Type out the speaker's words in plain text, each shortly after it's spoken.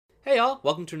Hey y'all,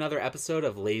 welcome to another episode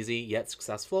of Lazy Yet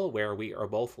Successful, where we are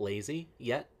both lazy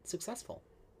yet successful.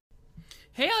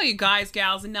 Hey, all you guys,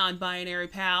 gals, and non-binary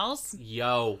pals.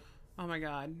 Yo. Oh my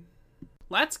god.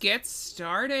 Let's get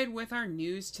started with our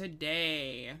news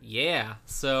today. Yeah,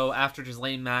 so after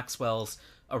Ghislaine Maxwell's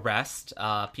arrest,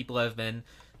 people have been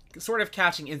sort of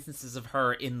catching instances of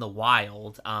her in the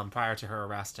wild prior to her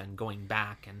arrest and going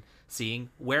back and seeing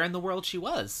where in the world she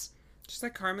was. Just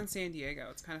like Carmen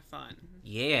Sandiego. It's kind of fun.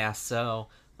 Yeah, so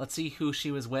let's see who she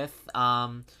was with.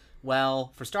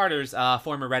 Well, for starters,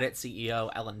 former Reddit CEO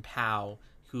Ellen Pao,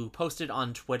 who posted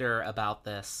on Twitter about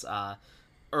this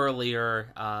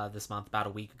earlier this month, about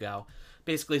a week ago,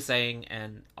 basically saying,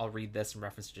 and I'll read this in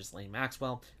reference to Ghislaine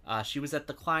Maxwell, she was at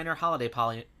the Kleiner holiday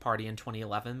party in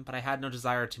 2011, but I had no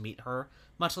desire to meet her,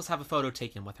 much less have a photo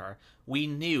taken with her. We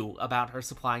knew about her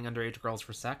supplying underage girls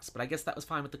for sex, but I guess that was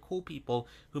fine with the cool people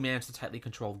who managed the tightly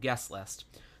controlled guest list.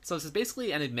 So this is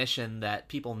basically an admission that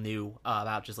people knew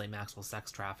about Ghislaine Maxwell's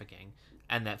sex trafficking,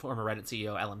 and that former Reddit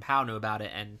CEO Ellen Pao knew about it,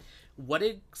 and what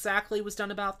exactly was done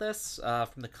about this,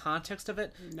 from the context of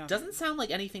it, doesn't sound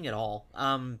like anything at all.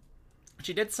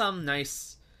 She did some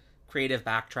nice creative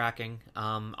backtracking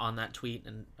on that tweet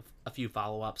and a few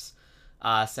follow-ups,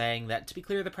 saying that, to be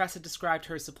clear, the press had described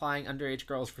her supplying underage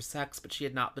girls for sex, but she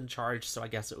had not been charged, so I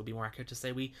guess it would be more accurate to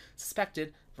say we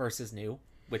suspected versus knew,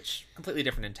 which, completely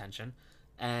different intention.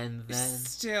 And then...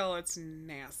 Still, it's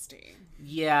nasty.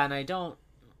 Yeah, and I don't...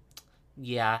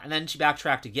 Yeah, and then she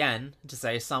backtracked again to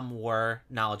say some were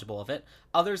knowledgeable of it.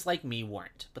 Others, like me,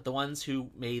 weren't. But the ones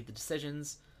who made the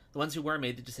decisions... The ones who were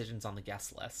made the decisions on the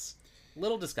guest list. A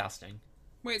little disgusting.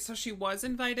 Wait, so she was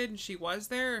invited and she was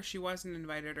there, or she wasn't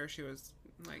invited, or she was,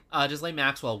 like... Ghislaine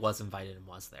Maxwell was invited and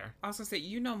was there. I was gonna say,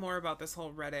 you know more about this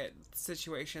whole Reddit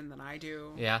situation than I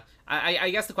do. Yeah. I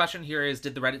guess the question here is,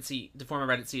 did the former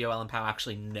Reddit CEO Ellen Pao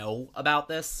actually know about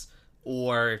this?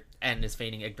 And is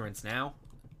feigning ignorance now?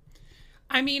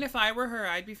 I mean, if I were her,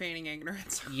 I'd be feigning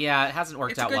ignorance. Yeah, it hasn't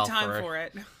worked out well It's a good time for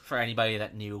it. For anybody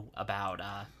that knew about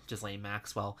Ghislaine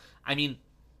Maxwell. I mean,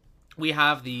 we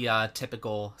have the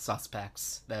typical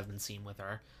suspects that have been seen with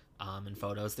her in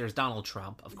photos. There's Donald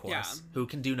Trump, of course, who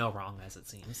can do no wrong, as it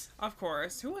seems. Of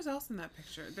course. Who was else in that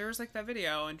picture? There was, like, that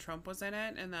video, and Trump was in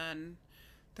it, and then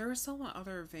there was some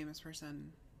other famous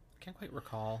person. Can't quite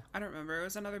recall. I don't remember. It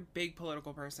was another big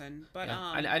political person. But yeah.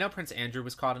 I know Prince Andrew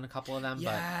was caught in a couple of them,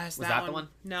 yes, but was that the one?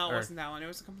 No, it wasn't that one. It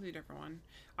was a completely different one.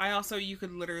 You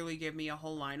could literally give me a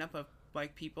whole lineup of,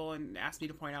 like, people and ask me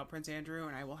to point out Prince Andrew,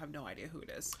 and I will have no idea who it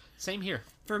is. Same here.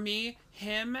 For me,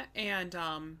 him and,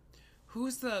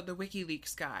 who's the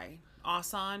WikiLeaks guy?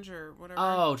 Assange or whatever?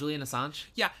 Oh, Julian Assange?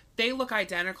 Yeah, they look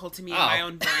identical to me in my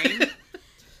own brain.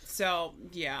 So,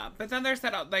 yeah. But then there's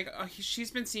that, she's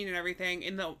been seen in everything.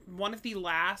 In one of the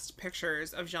last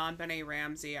pictures of Jean-Benet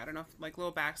Ramsey, I don't know, if, like,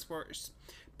 little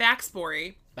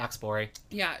backstory.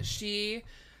 Yeah, she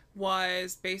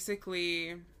was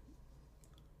basically...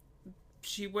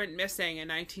 She went missing in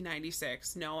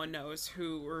 1996. No one knows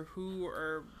who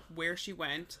or where she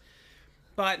went.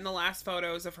 But in the last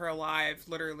photos of her alive,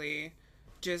 literally,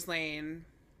 Ghislaine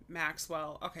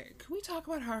Maxwell. Okay, can we talk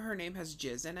about how her name has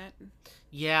jizz in it?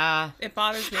 Yeah. It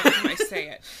bothers me every time I say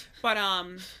it. But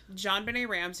Jean-Benet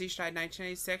Ramsey, she died in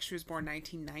 1996. She was born in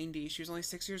 1990. She was only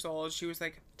 6 years old. She was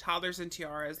like Toddlers and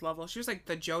Tiaras level. She was like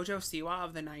the JoJo Siwa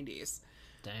of the 90s.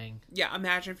 Dang. Yeah,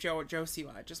 imagine if Joe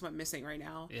Siwa just went missing right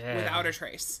now without a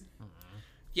trace. Mm-hmm.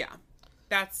 Yeah,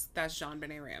 that's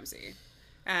Jean-Benet Ramsey.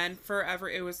 And forever,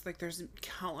 it was like, there's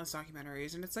countless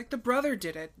documentaries, and it's like, the brother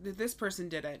did it, this person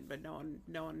did it, but no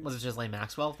one... Was it Ghislaine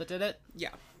Maxwell that did it?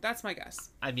 Yeah, that's my guess.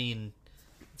 I mean,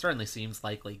 it certainly seems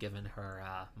likely given her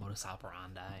modus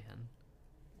operandi and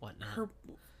whatnot. Her...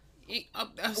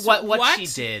 what she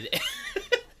did.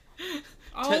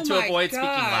 to avoid God. speaking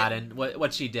Latin,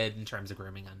 what she did in terms of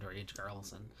grooming underage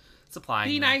girls and supplying...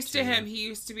 Be nice to him, he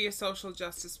used to be a social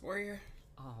justice warrior.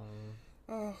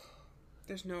 Oh.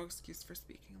 There's no excuse for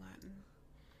speaking Latin.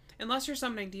 Unless you're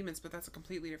summoning demons, but that's a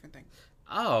completely different thing.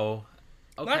 Oh,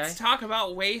 okay. Let's talk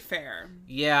about Wayfair.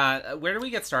 Yeah, where do we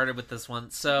get started with this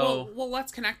one? So, well,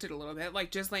 let's connect it a little bit.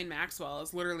 Like, Ghislaine Maxwell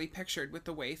is literally pictured with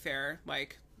the Wayfair,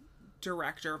 like,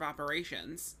 director of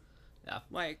operations. Yeah.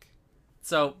 Like...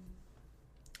 So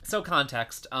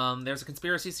context. There's a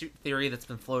conspiracy theory that's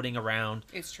been floating around.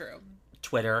 It's true.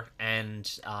 Twitter and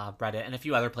Reddit and a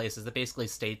few other places that basically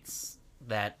states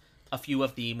that a few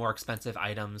of the more expensive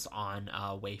items on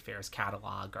Wayfair's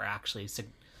catalog are actually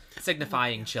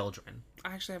signifying children.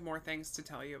 I actually have more things to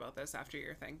tell you about this after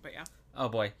your thing, but yeah. Oh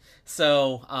boy.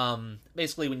 So,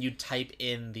 basically when you type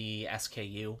in the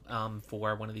SKU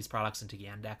for one of these products into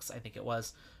Yandex, I think it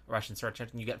was, Russian search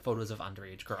engine, you get photos of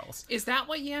underage girls. Is that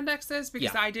what Yandex is?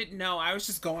 Because I didn't know. I was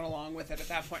just going along with it at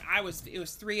that point. It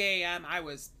was 3 a.m. I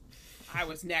was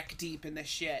neck deep in the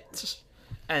shit.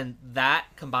 And that,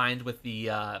 combined with the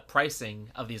pricing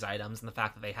of these items and the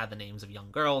fact that they had the names of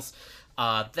young girls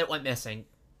that went missing,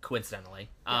 coincidentally,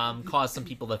 caused some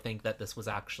people to think that this was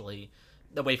actually,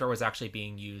 the Wayfair was actually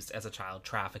being used as a child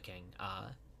trafficking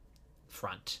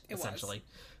front, essentially.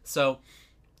 So,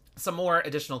 some more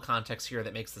additional context here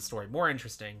that makes the story more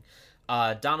interesting.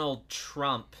 Donald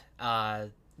Trump,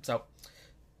 so...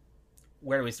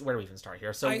 Where do we even start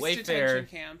here? So ICE Wayfair detention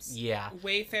camps. Yeah.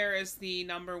 Wayfair is the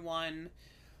number one,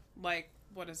 like,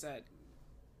 what is it?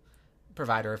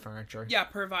 Provider of furniture. Yeah,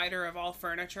 provider of all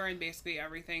furniture and basically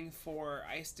everything for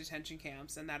ICE detention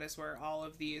camps, and that is where all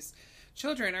of these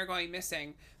children are going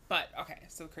missing. But okay,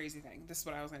 so the crazy thing. This is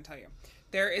what I was going to tell you.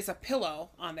 There is a pillow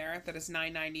on there that is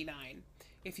 $9.99.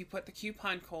 If you put the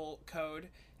coupon code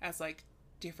as like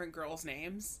different girls'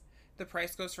 names, the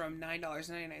price goes from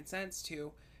 $9.99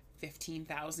 to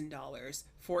 $15,000,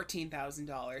 $14,000,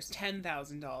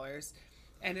 $10,000,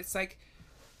 and it's like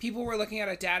people were looking at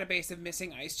a database of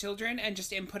missing ICE children and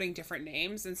just inputting different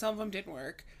names, and some of them didn't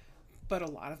work, but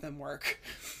a lot of them work.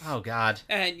 Oh God!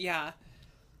 And yeah,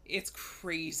 it's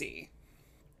crazy.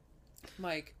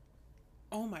 Like,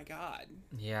 oh my God.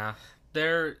 Yeah,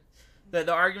 the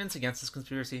arguments against this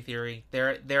conspiracy theory.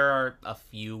 There are a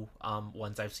few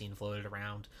ones I've seen floated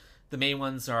around. The main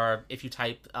ones are if you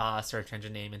type search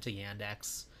engine name into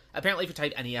Yandex. Apparently, if you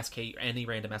type any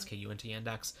random SKU into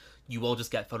Yandex, you will just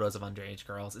get photos of underage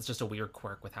girls. It's just a weird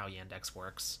quirk with how Yandex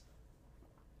works.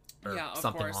 Or yeah, of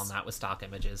something course. on that with stock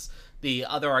images. The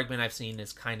other argument I've seen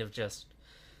is kind of just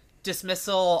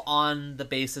dismissal on the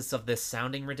basis of this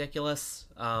sounding ridiculous.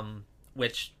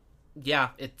 Which, yeah,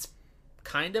 it's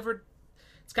kind of a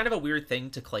weird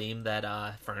thing to claim that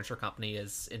a furniture company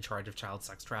is in charge of child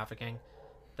sex trafficking.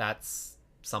 That's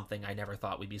something I never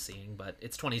thought we'd be seeing, but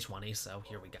it's 2020, so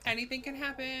here we go. Anything can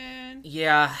happen.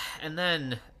 Yeah, and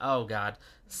then, oh God.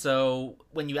 So,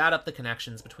 when you add up the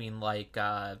connections between, like,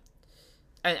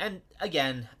 and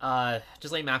again,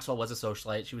 Ghislaine Maxwell was a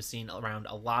socialite. She was seen around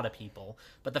a lot of people,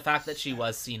 but the fact that she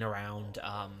was seen around,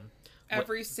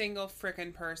 every single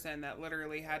frickin' person that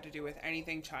literally had to do with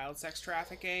anything child sex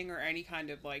trafficking or any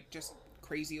kind of, like, just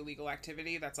crazy illegal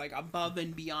activity that's, like, above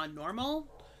and beyond normal.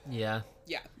 Yeah.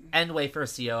 Yeah. And Wayfair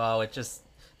COO, it just...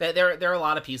 There are a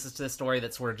lot of pieces to this story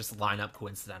that sort of just line up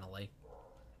coincidentally.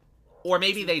 Or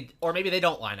maybe they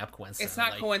don't line up coincidentally. It's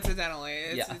not coincidentally.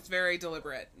 It's very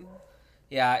deliberate.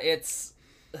 Yeah, it's...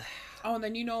 Oh, and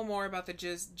then you know more about the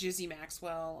Jizzy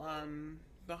Maxwell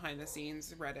behind the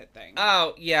scenes Reddit thing.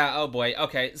 Oh, yeah. Oh, boy.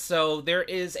 Okay, so there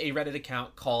is a Reddit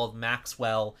account called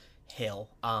Maxwell Hill.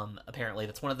 Apparently,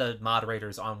 that's one of the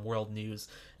moderators on World News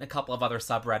and a couple of other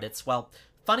subreddits. Well...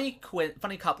 Funny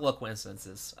couple of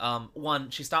coincidences. One,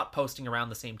 she stopped posting around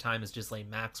the same time as Ghislaine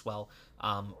Maxwell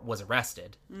was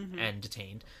arrested and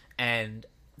detained. And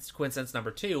coincidence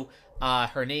number two,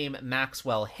 her name,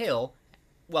 Maxwell Hill,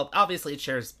 well, obviously it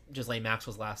shares Ghislaine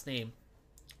Maxwell's last name.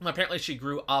 Well, apparently she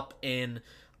grew up in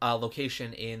a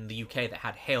location in the UK that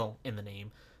had Hill in the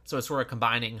name. So it's sort of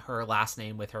combining her last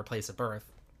name with her place of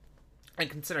birth. And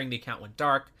considering the account went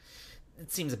dark,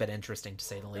 it seems a bit interesting, to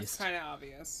say the least. It's kind of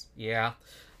obvious. Yeah.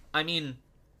 I mean,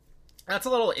 that's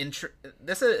a little...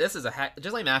 This is a heck...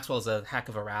 Ghislaine Maxwell is a heck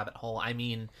of a rabbit hole. I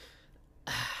mean,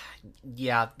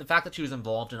 yeah, the fact that she was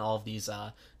involved in all of these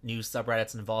news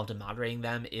subreddits and involved in moderating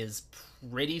them is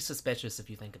pretty suspicious if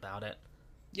you think about it.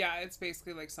 Yeah, it's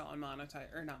basically like someone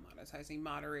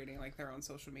moderating like their own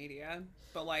social media.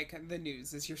 But like the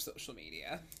news is your social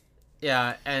media.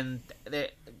 Yeah, and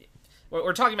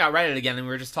we're talking about Reddit again, and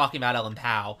we were just talking about Ellen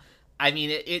Pao. I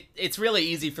mean, it's really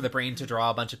easy for the brain to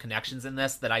draw a bunch of connections in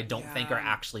this that I don't think are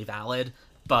actually valid,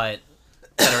 but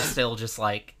that are still just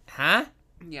like, huh?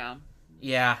 Yeah.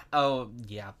 Yeah. Oh,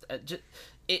 yeah.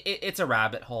 It's a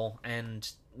rabbit hole, and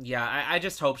yeah, I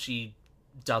just hope she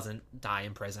doesn't die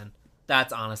in prison.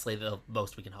 That's honestly the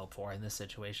most we can hope for in this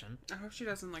situation. I hope she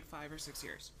does in like 5 or 6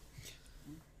 years.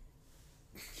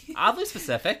 Oddly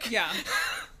specific. Yeah.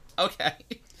 Okay.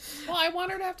 Well, I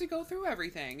want her to have to go through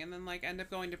everything and then like end up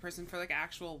going to prison for like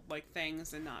actual like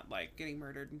things and not like getting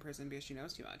murdered in prison because she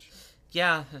knows too much.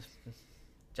 Yeah.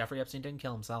 Jeffrey Epstein didn't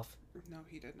kill himself. No,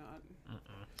 he did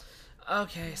not.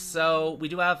 Okay, so we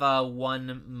do have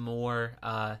one more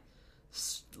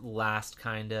last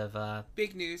kind of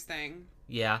big news thing.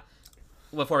 Yeah.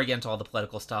 Before we get into all the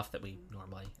political stuff that we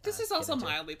normally this is also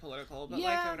mildly political, but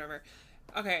like whatever.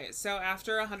 Okay, so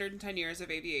after 110 years of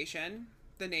aviation,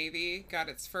 the Navy got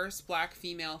its first black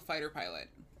female fighter pilot.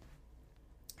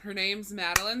 Her name's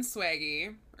Madeline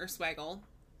Swaggy, or Swaggle.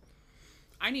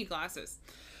 I need glasses.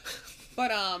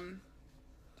 But,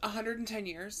 110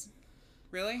 years.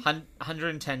 Really?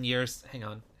 110 years. Hang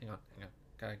on.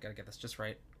 Gotta get this just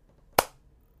right.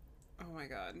 Oh my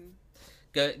god.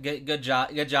 Good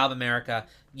job, America.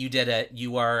 You did it.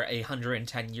 You are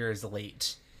 110 years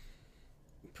late.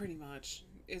 Pretty much.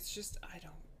 It's just, I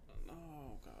don't...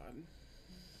 Oh, God.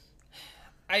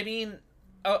 I mean,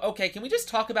 okay, can we just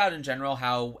talk about in general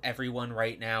how everyone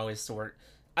right now is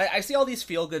I see all these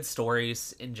feel-good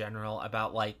stories in general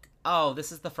about, like, oh,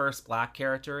 this is the first black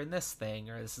character in this thing,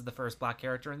 or this is the first black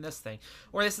character in this thing,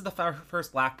 or this is the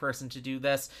first black person to do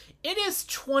this. It is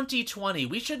 2020.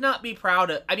 We should not be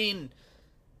proud of... I mean,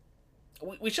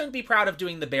 we shouldn't be proud of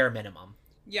doing the bare minimum.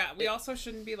 Yeah, we also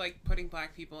shouldn't be, like, putting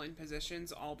black people in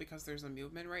positions all because there's a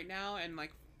movement right now, and,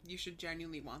 like, you should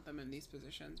genuinely want them in these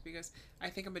positions, because I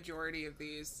think a majority of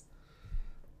these...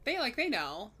 They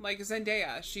know. Like,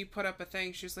 Zendaya, she put up a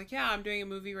thing. She was like, yeah, I'm doing a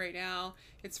movie right now.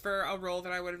 It's for a role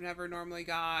that I would have never normally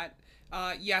got.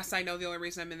 Yes, I know the only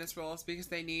reason I'm in this role is because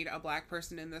they need a black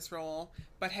person in this role.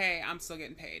 But hey, I'm still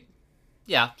getting paid.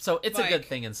 Yeah, so it's a good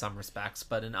thing in some respects,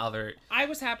 but in other... I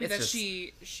was happy that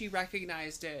she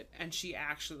recognized it, and she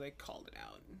actually, like, called it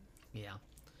out. Yeah.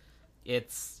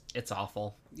 It's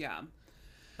awful. Yeah.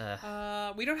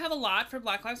 We don't have a lot for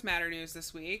Black Lives Matter news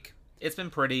this week. It's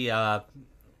been pretty...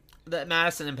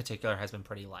 Madison in particular has been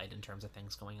pretty light in terms of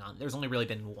things going on. There's only really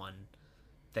been one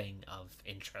thing of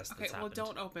interest that's happened. Well,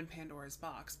 don't open Pandora's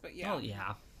box, but yeah. Oh,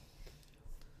 yeah.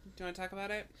 Do you want to talk about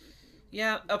it?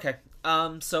 Yeah, okay.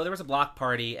 So there was a block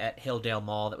party at Hilldale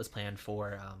Mall that was planned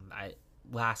for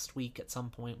last week at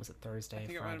some point. Was it Thursday? I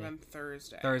think Friday? It might have been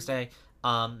Thursday. Thursday.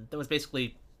 That was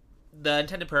basically... The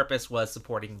intended purpose was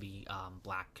supporting the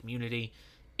black community.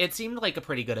 It seemed like a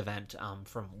pretty good event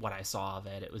from what I saw of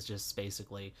it. It was just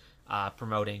basically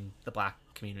promoting the black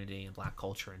community and black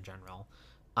culture in general.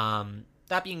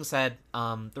 That being said,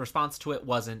 the response to it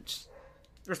was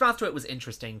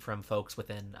interesting from folks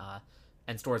within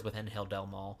and stores within Hilldale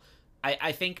Mall.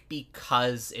 I think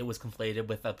because it was conflated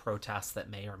with a protest that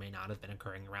may or may not have been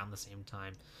occurring around the same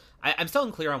time. I'm still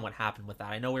unclear on what happened with that.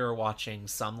 I know we were watching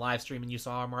some live stream and you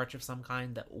saw a march of some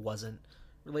kind that wasn't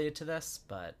related to this,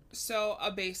 but... So,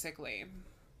 basically,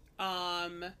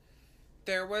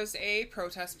 there was a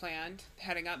protest planned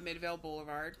heading up Midvale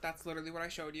Boulevard. That's literally what I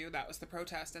showed you. That was the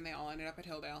protest, and they all ended up at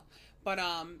Hilldale. But,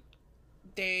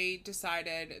 they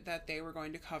decided that they were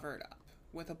going to cover it up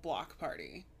with a block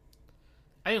party.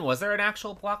 I mean, was there an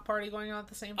actual block party going on at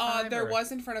the same time? There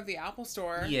was in front of the Apple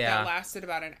store. Yeah. That lasted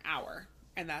about an hour,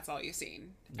 and that's all you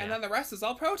seen. Yeah. And then the rest is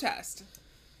all protest.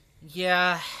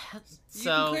 Yeah, so... You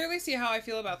can clearly see how I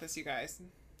feel about this, you guys.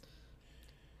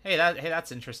 Hey,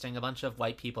 that's interesting. A bunch of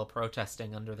white people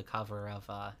protesting under the cover of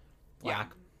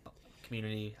black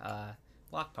community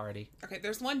block party. Okay,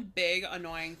 there's one big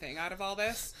annoying thing out of all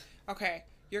this. Okay,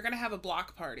 you're gonna have a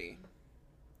block party.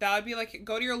 That would be like,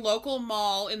 go to your local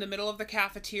mall in the middle of the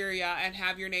cafeteria and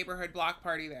have your neighborhood block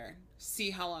party there.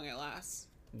 See how long it lasts.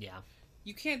 Yeah.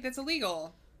 You can't, that's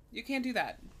illegal. You can't do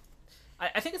that.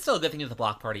 I think it's still a good thing that the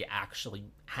block party actually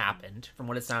happened. From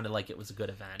what it sounded like, it was a good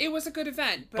event. It was a good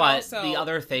event, but also... the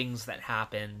other things that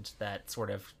happened that sort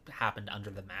of happened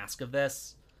under the mask of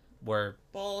this were...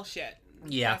 bullshit.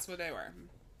 Yeah. That's what they were.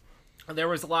 There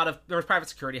was private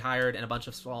security hired, and a bunch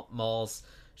of small malls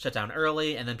shut down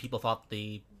early, and then people thought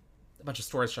a bunch of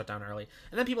stores shut down early.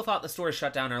 And then people thought the stores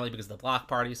shut down early because of the block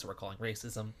party, so we're calling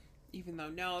racism. Even though,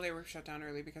 no, they were shut down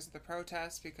early because of the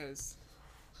protests, because...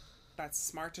 That's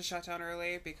smart to shut down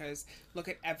early, because look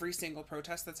at every single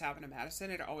protest that's happened in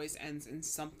Madison. It always ends in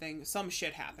some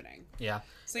shit happening. Yeah.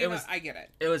 So, I get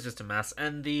it. It was just a mess.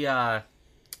 And the,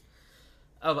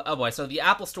 oh boy, so the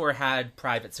Apple Store had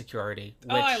private security,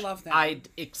 which I love that. I'd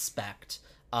expect.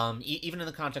 Even in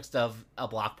the context of a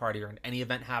block party or any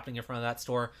event happening in front of that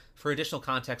store. For additional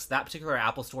context, that particular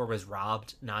Apple Store was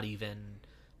robbed not even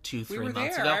 2-3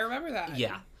 months ago. I remember that.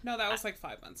 Yeah. No, that was like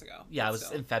 5 months ago. Yeah, it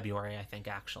was in February, I think,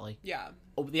 actually. Yeah.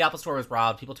 The Apple Store was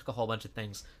robbed. People took a whole bunch of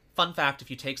things. Fun fact,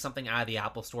 if you take something out of the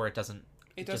Apple Store, it doesn't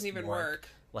even work.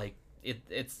 Like,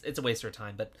 it's a waste of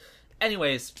time. But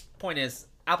anyways, point is,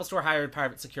 Apple Store hired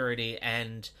private security,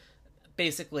 and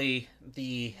basically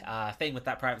the thing with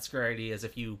that private security is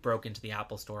if you broke into the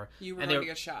Apple Store... You were going to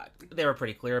get shot. They were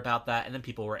pretty clear about that, and then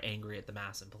people were angry at the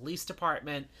Madison Police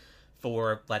Department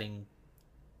for letting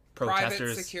protesters...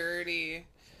 Private security...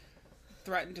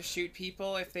 threaten to shoot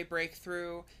people if they break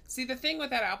through. See, the thing with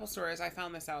that Apple store is I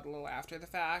found this out a little after the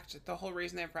fact. The whole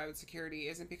reason they have private security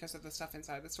isn't because of the stuff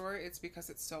inside the store. It's because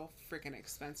it's so freaking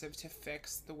expensive to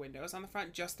fix the windows on the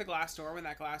front. Just the glass door, when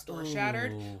that glass door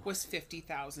shattered, was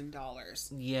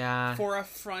 $50,000. Yeah. For a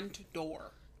front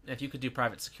door. If you could do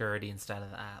private security instead of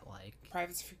that, like...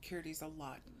 Private security is a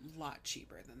lot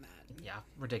cheaper than that. Yeah,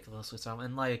 ridiculously so.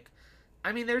 And, like,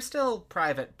 I mean, there's still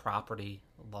private property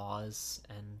laws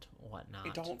and whatnot.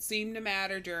 It don't seem to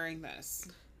matter during this.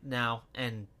 No,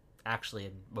 and actually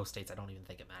in most states I don't even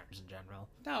think it matters in general.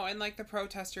 No, and, like, the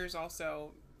protesters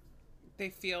also... They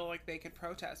feel like they can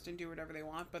protest and do whatever they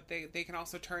want, but they can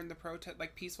also turn the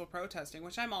peaceful protesting,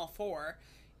 which I'm all for,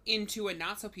 into a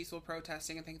not so peaceful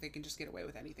protesting and think they can just get away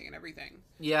with anything and everything.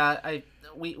 Yeah,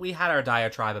 we had our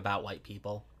diatribe about white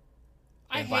people.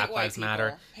 I hate Black white Lives people.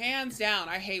 Matter. Hands down,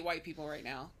 I hate white people right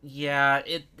now. Yeah,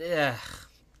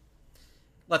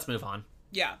 let's move on.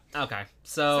 Yeah. Okay,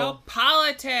 so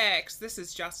politics. This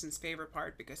is Justin's favorite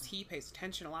part because he pays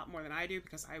attention a lot more than I do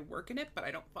because I work in it, but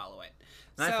I don't follow it.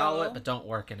 I follow it, but don't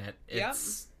work in it.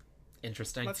 It's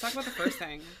interesting. Let's talk about the first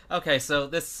thing. Okay, so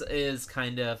this is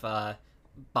kind of a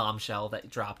bombshell that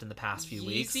dropped in the past few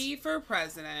weeks. Yeezy for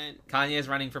president. Kanye is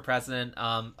running for president,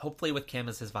 hopefully with Kim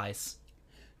as his vice.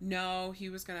 No, he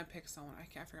was gonna pick someone.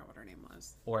 I forgot what her name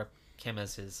was. Or Kim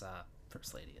as his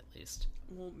first lady, at least.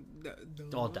 Well,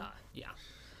 duh. Yeah.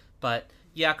 But,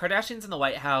 yeah, Kardashians in the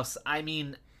White House, I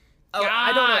mean... Oh,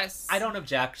 yes. I don't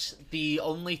object. The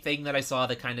only thing that I saw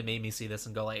that kind of made me see this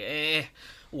and go like,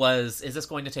 was, is this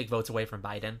going to take votes away from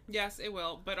Biden? Yes, it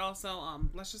will. But also,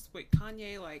 let's just wait.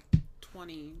 Kanye, like,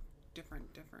 20 different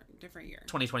year.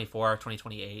 2024,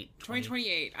 2028.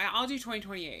 2028. I'll do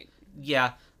 2028.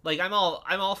 Yeah. Like, I'm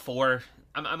all for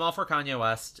Kanye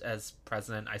West as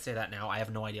president. I say that now. I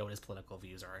have no idea what his political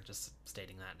views are. Just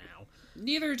stating that now.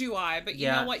 Neither do I, but you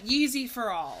know what? Yeezy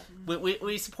for all.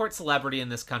 We support celebrity in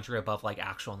this country above, like,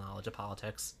 actual knowledge of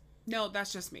politics. No,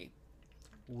 that's just me.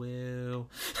 Woo.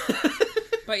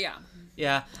 But yeah.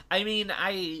 Yeah. I mean,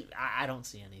 I don't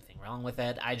see anything wrong with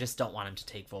it. I just don't want him to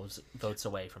take votes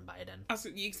away from Biden. Also,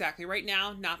 exactly. Right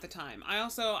now, not the time.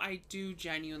 I do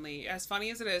genuinely, as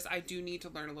funny as it is, I do need to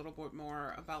learn a little bit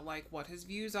more about, like, what his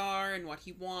views are and what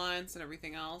he wants and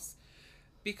everything else.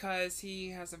 Because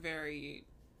he has a very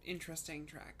interesting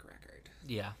track record.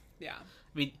 Yeah. Yeah.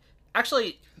 I mean,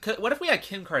 actually, what if we had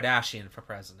Kim Kardashian for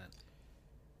president?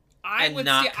 I would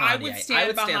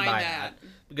stand behind that.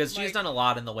 Because she's done a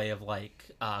lot in the way of, like,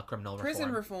 criminal reform.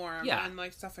 Prison reform and,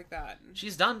 like, stuff like that.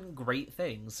 She's done great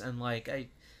things, and, like,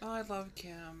 I love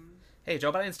Kim. Hey,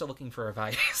 Joe Biden's still looking for a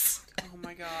vice. Oh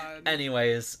my god.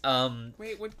 Anyways,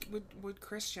 Wait, would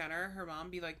Kris Jenner, her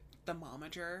mom, be, like, the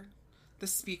momager? The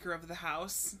Speaker of the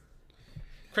House?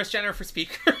 Kris Jenner for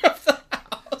Speaker of the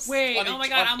House. Wait, oh my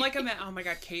god, oh my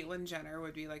god, Caitlyn Jenner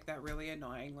would be, like, that really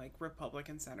annoying, like,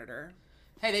 Republican senator.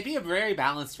 Hey, they'd be a very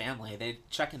balanced family. They'd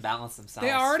check and balance themselves.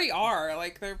 They already are.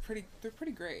 Like, they're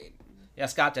pretty great. Yeah,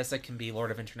 Scott Disick can be Lord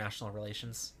of International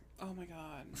Relations. Oh my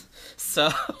god. So...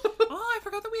 I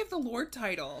forgot that we have the Lord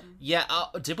title. Yeah,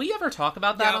 did we ever talk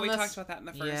about that on this? Yeah, we talked about that in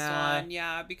the first one.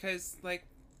 Yeah, because, like,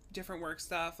 different work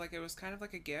stuff, like, it was kind of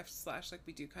like a gift / like,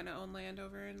 we do kind of own land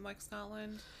over in, like,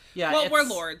 Scotland. Yeah, well, we're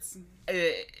lords.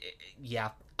 Yeah.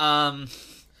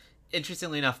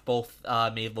 Interestingly enough, both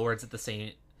made lords at the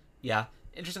same... Yeah.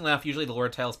 Interestingly enough, usually the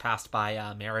lord title's passed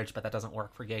by marriage, but that doesn't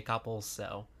work for gay couples,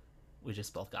 so we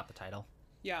just both got the title.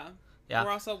 Yeah. Yeah.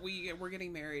 We're also, we're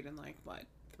getting married in, like, what,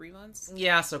 3 months?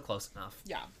 Yeah, so close enough.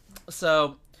 Yeah.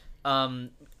 So,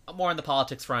 more on the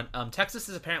politics front. Texas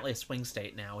is apparently a swing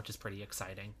state now, which is pretty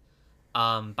exciting.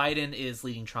 Biden is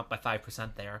leading Trump by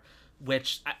 5% there,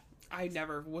 which... I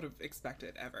never would have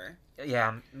expected, ever.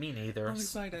 Yeah, me neither. I'm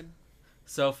excited.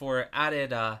 So for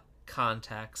added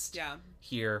context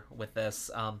here with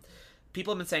this,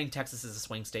 people have been saying Texas is a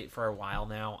swing state for a while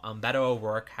now. Beto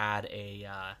O'Rourke had a...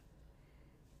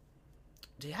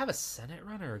 did he have a Senate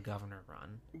run or a governor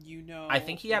run? You know... I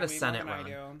think he had a Senate run.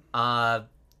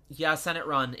 He had a Senate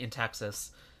run in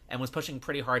Texas and was pushing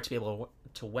pretty hard to be able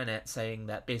to win it, saying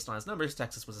that based on his numbers,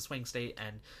 Texas was a swing state,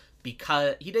 and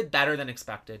because he did better than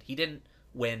expected. He didn't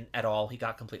win at all. He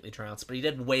got completely trounced, but he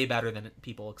did way better than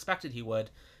people expected he would.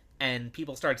 And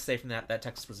people started to say from that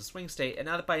Texas was a swing state. And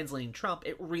now that Biden's leading Trump,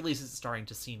 it really is starting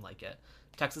to seem like it.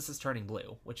 Texas is turning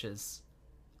blue, which is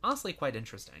honestly quite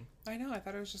interesting. I know. I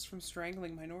thought it was just from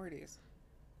strangling minorities.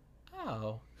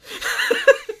 Oh.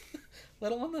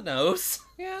 Little on the nose.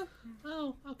 Yeah.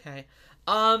 Oh, okay.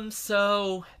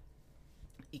 So,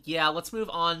 yeah, let's move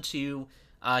on to...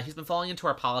 he's been falling into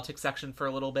our politics section for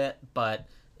a little bit, but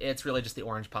it's really just the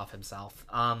Orange Puff himself.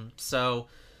 So,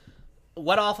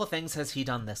 what awful things has he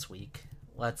done this week?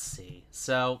 Let's see.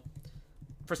 So,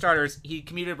 for starters, he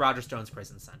commuted Roger Stone's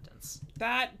prison sentence.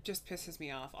 That just pisses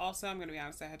me off. Also, I'm going to be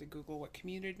honest, I had to Google what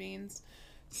commuted means.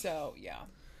 So, yeah.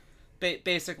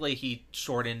 Basically, he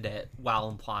shortened it while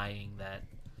implying that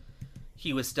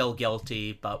he was still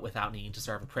guilty, but without needing to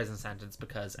serve a prison sentence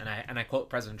because, and I quote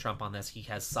President Trump on this, he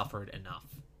has suffered enough.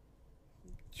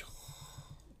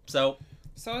 So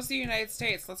is the United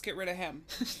States. Let's get rid of him.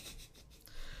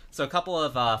 So a couple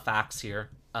of facts here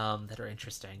that are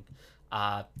interesting.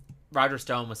 Roger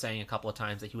Stone was saying a couple of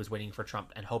times that he was waiting for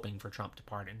Trump and hoping for Trump to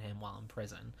pardon him while in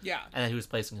prison. Yeah. And that he was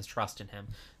placing his trust in him.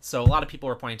 So a lot of people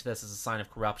were pointing to this as a sign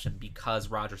of corruption because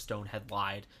Roger Stone had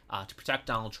lied to protect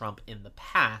Donald Trump in the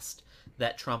past,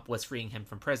 that Trump was freeing him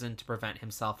from prison to prevent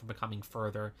himself from becoming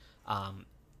further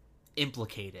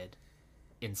implicated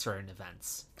in certain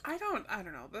events. I don't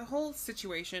know. The whole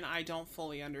situation I don't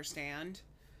fully understand.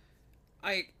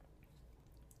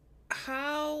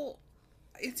 How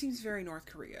it seems very North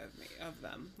Korea of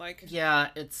them. Like, yeah,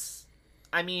 it's,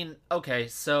 I mean, okay,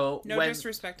 so no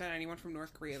disrespect on anyone from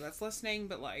North Korea that's listening,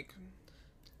 but like,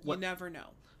 you never know.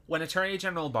 When Attorney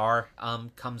General Barr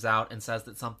comes out and says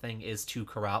that something is too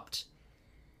corrupt,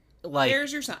 like,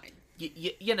 there's your sign.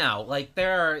 You know, like,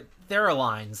 there are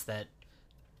lines that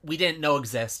we didn't know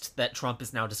exist that Trump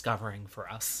is now discovering for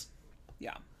us.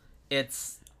 Yeah.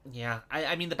 It's, yeah,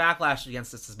 I mean, the backlash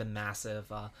against this has been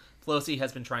massive. Pelosi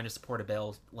has been trying to support a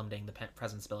bill limiting the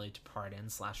president's ability to pardon,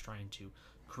 / trying to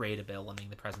create a bill limiting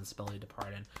the president's ability to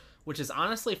pardon, which is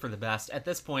honestly for the best. At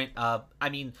this point, I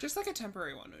mean... just like a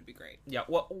temporary one would be great. Yeah,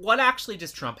 what actually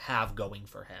does Trump have going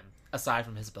for him, aside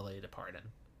from his ability to pardon?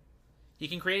 He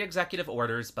can create executive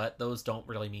orders, but those don't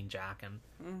really mean jack, and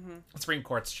the Supreme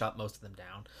Court's shut most of them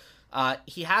down.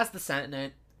 He has the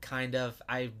Senate, kind of.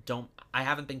 I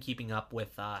haven't been keeping up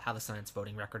with how the Senate's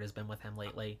voting record has been with him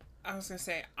lately. I was gonna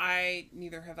say,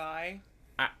 neither have I.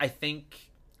 I think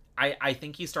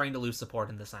he's starting to lose support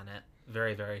in the Senate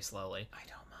very, very slowly. I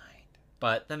don't mind.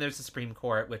 But then there's the Supreme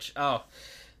Court, which, oh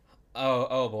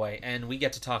boy, and we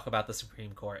get to talk about the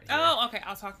Supreme Court here. Oh, okay,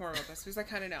 I'll talk more about this because I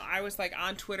kind of know. I was like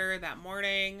on Twitter that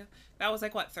morning. That was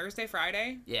like what, Thursday,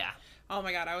 Friday? Yeah. Oh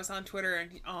my god, I was on Twitter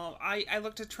and I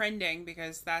looked at trending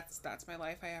because that's my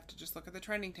life. I have to just look at the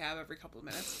trending tab every couple of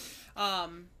minutes.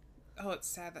 It's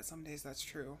sad that some days that's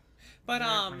true. But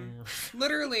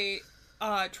literally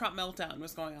Trump meltdown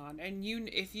was going on, and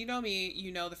if you know me,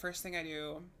 you know the first thing I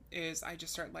do is I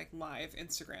just start like live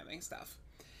Instagramming stuff.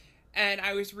 And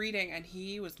I was reading, and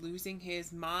he was losing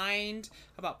his mind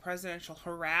about presidential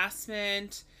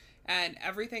harassment and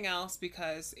everything else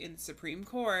because in the Supreme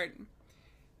Court,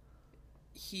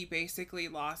 he basically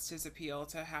lost his appeal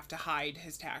to have to hide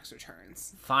his tax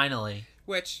returns. Finally.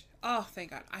 Which, oh,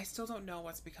 thank God. I still don't know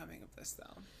what's becoming of this,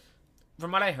 though.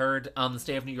 From what I heard, the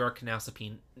state of New York can now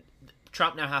subpoena...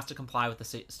 Trump now has to comply with the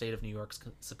state of New York's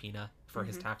subpoena for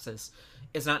his taxes.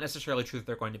 It's not necessarily true that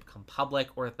they're going to become public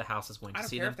or that the House is going to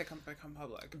see them. I don't care if they become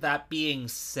public. That being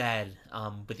said,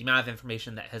 with the amount of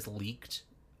information that has leaked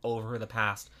over the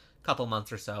past couple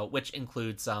months or so, which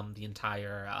includes the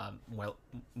entire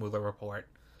Mueller report,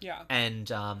 yeah, and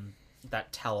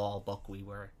that tell-all book we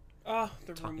were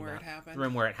the room where it happened. The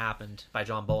Room Where It Happened by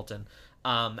John Bolton.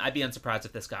 I'd be unsurprised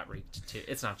if this got leaked too.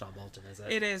 It's not John Bolton, is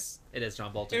it? It is. It is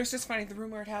John Bolton. It was just funny. The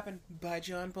Room Where It Happened by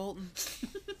John Bolton.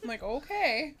 I'm like,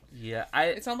 okay. Yeah,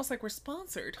 it's almost like we're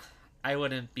sponsored. I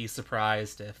wouldn't be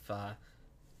surprised if, I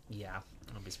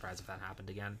wouldn't be surprised if that happened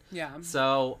again. Yeah.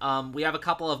 So, we have a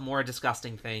couple of more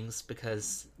disgusting things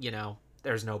because,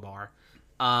 there's no bar.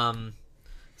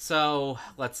 So,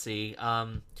 let's see.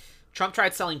 Trump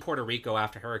tried selling Puerto Rico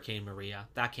after Hurricane Maria.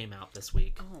 That came out this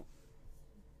week. Oh.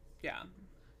 Yeah.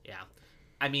 Yeah.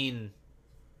 I mean,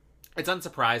 it's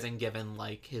unsurprising given,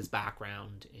 like, his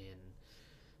background in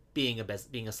being a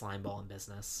slimeball in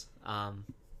business.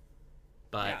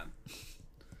 But,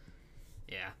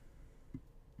 yeah.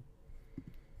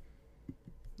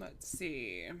 Let's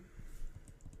see.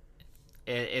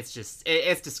 It's just,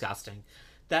 it's disgusting.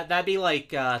 That'd be like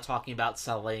talking about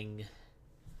selling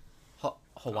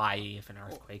Hawaii if an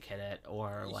earthquake hit it,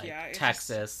 or like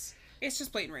Texas. It's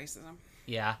just blatant racism.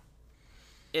 Yeah.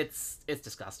 It's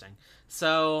disgusting.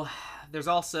 So there's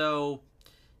also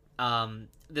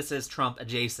this is Trump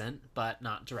adjacent, but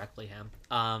not directly him.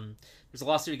 There's a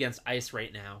lawsuit against ICE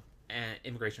right now, and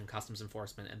Immigration and Customs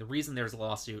Enforcement, and the reason there's a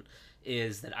lawsuit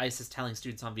is that ICE is telling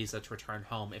students on visa to return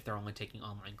home if they're only taking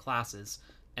online classes,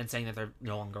 and saying that they're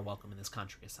no longer welcome in this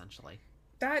country, essentially.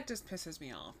 That just pisses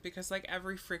me off, because like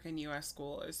every freaking U.S.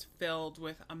 school is filled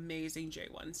with amazing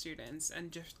J1 students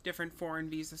and just different foreign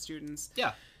visa students.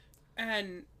 Yeah.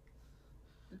 And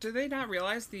Do they not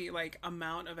realize the, like,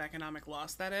 amount of economic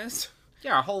loss that is?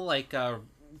 Yeah, our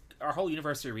whole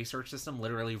university research system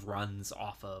literally runs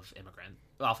off of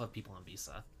people on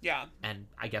visa. Yeah. And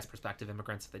I guess prospective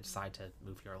immigrants if they decide to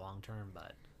move here long term,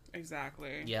 but...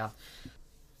 Exactly. Yeah.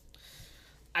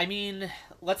 I mean,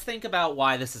 let's think about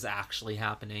why this is actually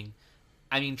happening.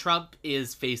 I mean, Trump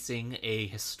is facing a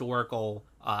historical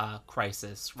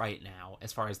crisis right now,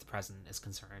 as far as the president is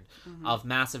concerned, of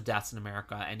massive deaths in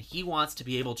America, and he wants to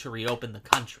be able to reopen the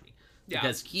country.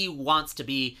 Because he wants to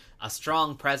be a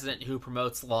strong president who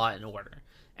promotes law and order.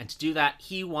 And to do that,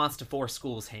 he wants to force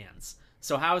schools' hands.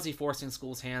 So how is he forcing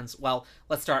schools' hands? Well,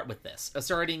 let's start with this.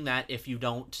 Asserting that if you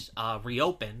don't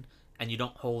reopen and you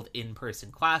don't hold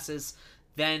in-person classes,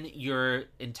 then your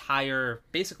entire,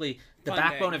 basically, the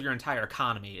backbone of your entire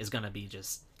economy is going to be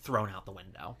just thrown out the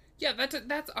window. Yeah,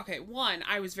 that's okay. One,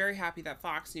 I was very happy that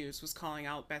Fox News was calling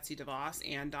out Betsy DeVos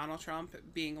and Donald Trump,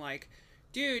 being like,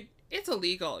 dude, it's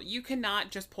illegal. You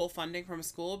cannot just pull funding from a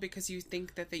school because you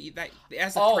think that that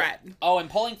as a threat. Oh, and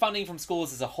pulling funding from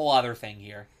schools is a whole other thing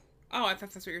here. Oh, I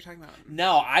thought that's what you were talking about.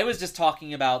 No, I was just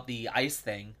talking about the ICE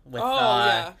thing with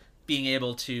being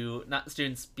able to, not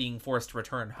students being forced to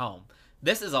return home.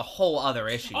 This is a whole other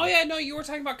issue. Oh yeah, no, you were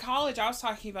talking about college. I was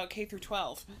talking about K through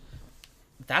 12.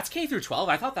 That's K through 12?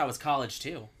 I thought that was college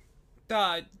too.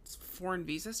 The foreign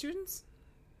visa students?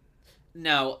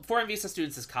 No, foreign visa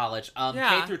students is college.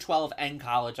 K through 12 and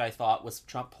college, I thought, was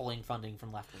Trump pulling funding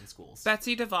from left-wing schools.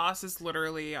 Betsy DeVos is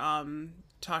literally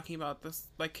talking about this,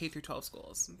 like, K through 12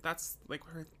 schools. That's, like,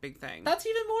 her big thing. That's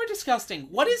even more disgusting.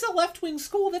 What is a left-wing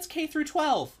school that's K through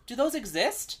 12? Do those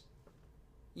exist?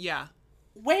 Yeah.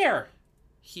 Where?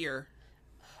 Here.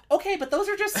 Okay, but those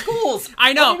are just schools.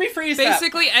 I know. Let me rephrase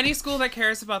Basically, any school that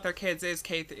cares about their kids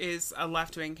is a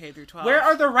left-wing K through 12. Where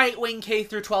are the right-wing K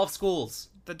through 12 schools?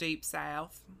 The deep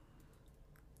south.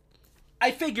 I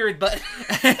figured, but...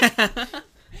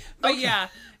 But yeah,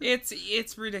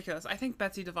 it's ridiculous. I think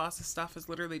Betsy DeVos' stuff is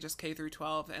literally just K through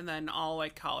 12 and then all,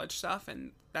 like, college stuff,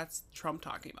 and that's Trump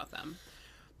talking about them.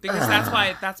 Because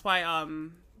that's why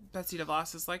Betsy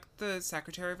DeVos is, like, the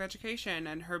Secretary of Education,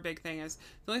 and her big thing is,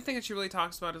 the only thing that she really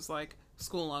talks about is, like,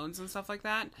 school loans and stuff like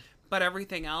that, but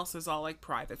everything else is all, like,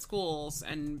 private schools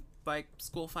and, like,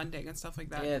 school funding and stuff like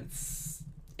that.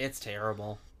 It's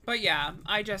terrible. But yeah,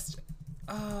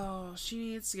 she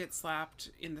needs to get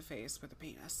slapped in the face with a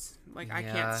penis. Like, I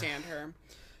can't stand her.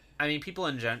 I mean, people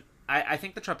I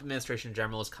think the Trump administration in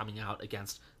general is coming out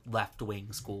against left-wing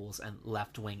schools and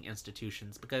left-wing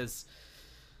institutions because,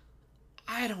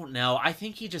 I don't know, I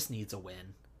think he just needs a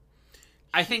win.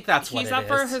 I think that's what it is. He's up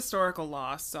for a historical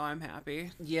loss, so I'm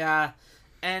happy. Yeah,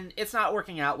 and it's not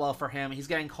working out well for him. He's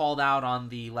getting called out on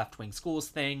the left-wing schools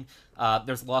thing.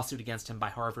 There's a lawsuit against him by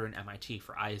Harvard and MIT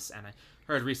for ICE, and I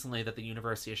heard recently that the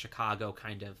University of Chicago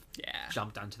kind of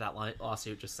jumped onto that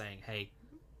lawsuit, just saying, hey,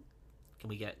 can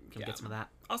we get some of that?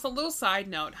 Also, a little side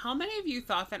note, how many of you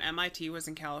thought that MIT was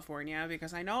in California?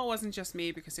 Because I know it wasn't just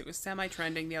me, because it was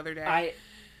semi-trending the other day.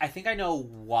 I think I know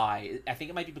why. I think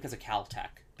it might be because of Caltech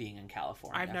being in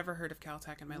California. I've never heard of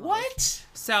Caltech in my life. What?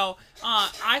 So,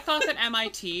 I thought that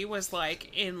MIT was,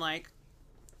 like, in, like,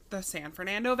 the San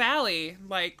Fernando Valley,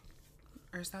 like,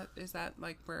 or is that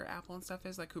like where Apple and stuff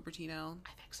is, like Cupertino?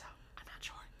 I think so. I'm not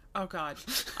sure. Oh God.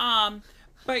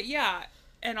 But yeah,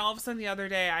 and all of a sudden the other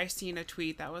day I seen a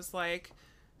tweet that was like,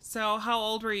 so how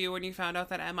old were you when you found out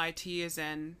that MIT is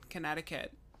in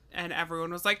Connecticut? And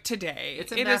everyone was like, today.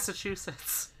 It's in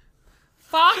Massachusetts.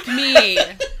 Fuck me.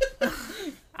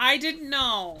 I didn't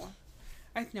know.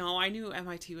 I knew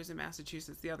MIT was in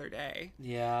Massachusetts the other day.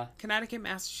 Yeah. Connecticut,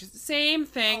 Massachusetts. Same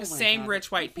thing, same God.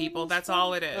 Rich white people. That's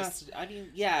all it is. I mean,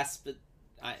 yes, but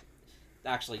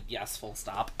yes, full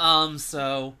stop.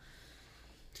 So,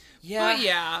 yeah. But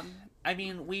yeah. I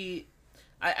mean,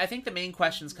 I think the main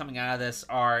questions coming out of this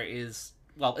is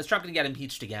Trump going to get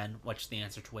impeached again? Which the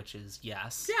answer to which is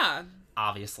yes. Yeah.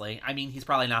 Obviously. I mean, he's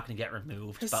probably not going to get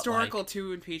removed. Historical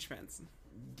 2 impeachments.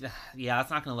 Yeah,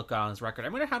 that's not going to look good on his record. I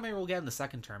wonder how many we'll get in the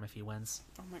second term if he wins.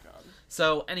 Oh my God.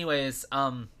 So, anyways,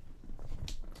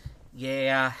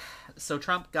 yeah. So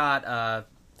Trump got,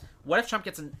 what if Trump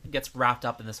gets wrapped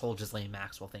up in this whole Ghislaine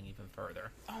Maxwell thing even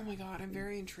further? Oh my God, I'm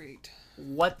very intrigued.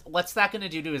 What's that going to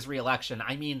do to his reelection?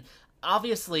 I mean,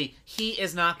 obviously, he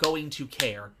is not going to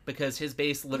care because his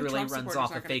base literally runs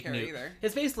off of fake news.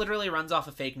 His base literally runs off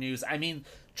of fake news. I mean,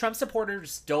 Trump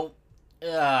supporters don't,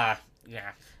 yeah.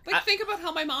 Like, think about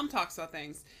how my mom talks about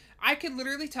things. I could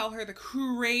literally tell her the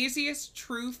craziest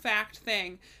true fact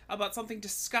thing about something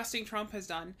disgusting Trump has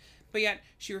done, but yet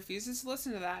she refuses to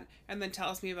listen to that and then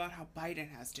tells me about how Biden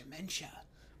has dementia.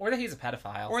 Or that he's a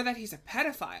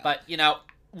pedophile. But,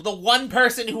 The one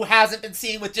person who hasn't been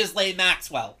seen with Ghislaine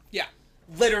Maxwell. Yeah.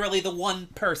 Literally the one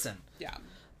person. Yeah.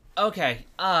 Okay.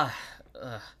 I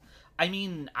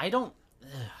mean, I don't...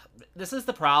 This is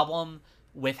the problem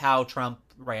with how Trump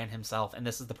ran himself, and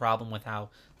this is the problem with how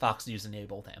Fox News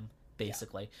enabled him,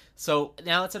 basically. Yeah. So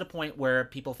now it's at a point where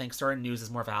people think certain news is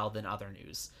more valid than other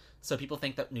news. So people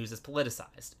think that news is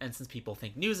politicized. And since people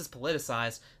think news is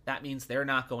politicized, that means they're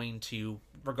not going to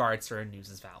regard certain news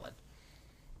as valid.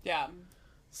 Yeah.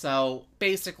 So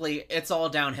basically, it's all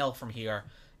downhill from here.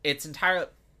 It's entirely...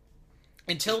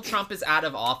 Until Trump is out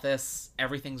of office,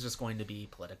 everything's just going to be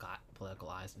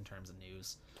politicalized in terms of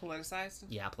news. Politicized?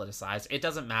 Yeah, politicized. It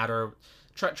doesn't matter.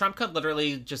 Trump could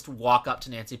literally just walk up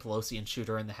to Nancy Pelosi and shoot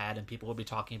her in the head, and people will be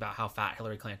talking about how fat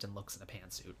Hillary Clinton looks in a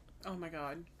pantsuit. Oh my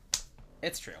god.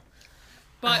 It's true.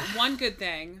 But one good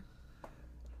thing,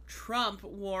 Trump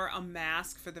wore a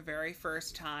mask for the very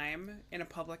first time in a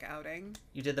public outing.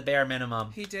 You did the bare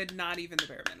minimum. He did not even the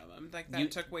bare minimum. Like,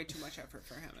 that took way too much effort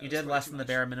for him. You did less than the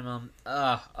bare minimum.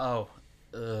 Ugh.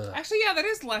 Actually, yeah, that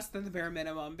is less than the bare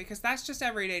minimum, because that's just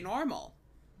everyday normal.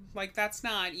 Like, that's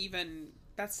not even...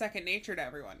 That's second nature to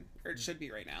everyone. Or it should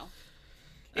be right now.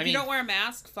 If you don't wear a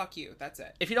mask, fuck you. That's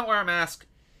it. If you don't wear a mask,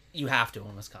 you have to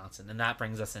in Wisconsin. And that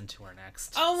brings us into our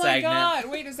next segment. God.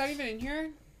 Wait, is that even in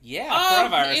here? Yeah,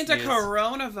 coronavirus into news.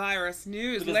 Coronavirus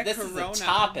news. Because this is a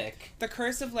topic. The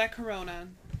curse of Le Corona.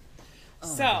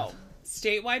 So,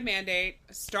 statewide mandate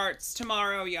starts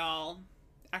tomorrow, y'all.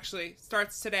 Actually,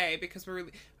 starts today because we're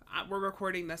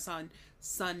recording this on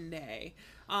Sunday.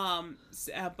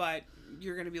 But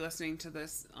you're going to be listening to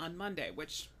this on Monday,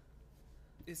 which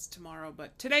is tomorrow,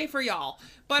 but today for y'all.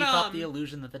 But keep up the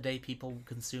illusion that the day people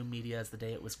consume media is the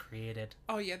day it was created.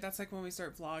 Oh yeah, that's like when we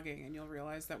start vlogging and you'll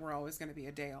realize that we're always going to be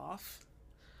a day off.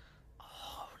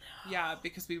 Oh no. Yeah,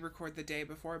 because we record the day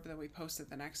before, but then we post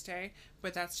it the next day.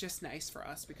 But that's just nice for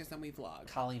us because then we vlog.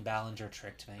 Colleen Ballinger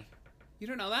tricked me. You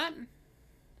don't know that?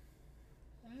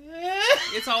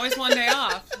 It's always one day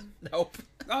off. Nope.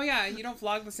 Oh yeah, you don't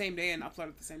vlog the same day and upload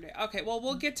it the same day. Okay, well,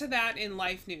 we'll get to that in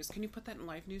life news. Can you put that in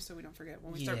life news so we don't forget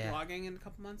when we start vlogging in a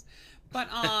couple months? But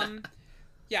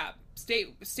yeah,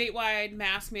 statewide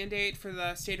mask mandate for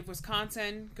the state of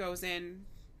Wisconsin goes in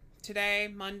today,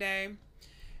 Monday,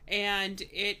 and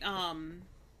it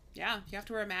you have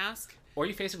to wear a mask. Or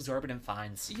you face exorbitant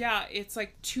fines. Yeah, it's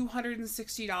like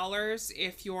 $260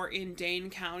 if you're in Dane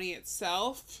County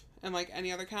itself. And like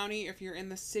any other county, if you're in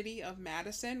the city of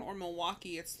Madison or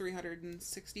Milwaukee, it's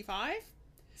 $365.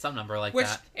 Some number like Which,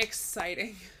 that.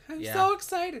 exciting. I'm so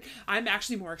excited. I'm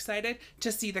actually more excited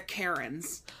to see the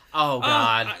Karens. Oh,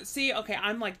 God. Okay,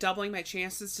 I'm like doubling my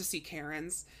chances to see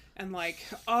Karens. And like,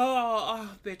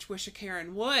 bitch, wish a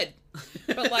Karen would.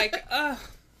 But like, oh,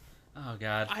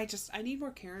 God. I need more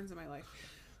Karens in my life.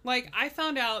 Like, I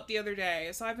found out the other day,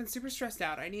 so I've been super stressed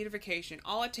out. I need a vacation.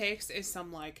 All it takes is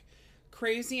some like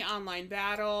crazy online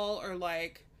battle or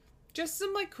like just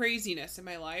some like craziness in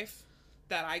my life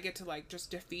that I get to like just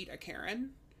defeat a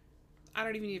Karen. I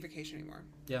don't even need a vacation anymore.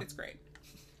 Yeah. It's great.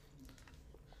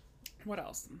 What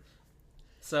else?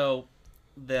 So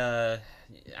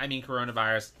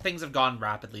coronavirus, things have gone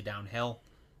rapidly downhill.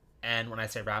 And when I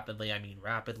say rapidly, I mean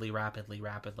rapidly.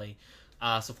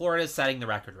 So Florida is setting the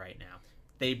record right now.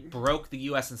 They broke the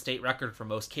U.S. and state record for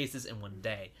most cases in one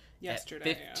day.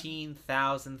 Yesterday, at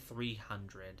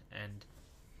 15,300 and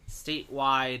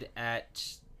statewide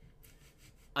at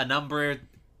a number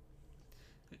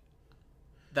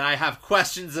that I have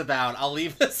questions about. I'll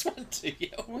leave this one to you.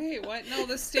 Wait, what? No,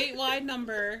 the statewide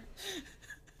number.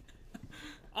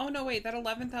 Oh no, wait, that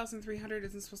 11,300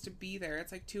 isn't supposed to be there.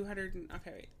 It's like 200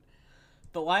 okay, wait.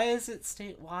 But why is it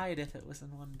statewide if it was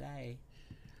in one day?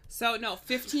 So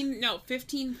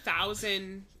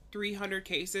 15,300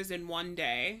 cases in one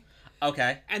day.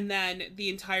 Okay. And then the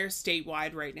entire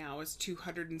statewide right now is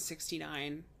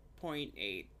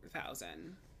 269.8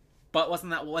 thousand. But wouldn't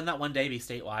that one day be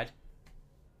statewide?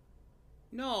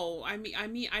 No, I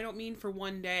don't mean for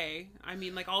one day. I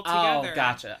mean like all together. Oh,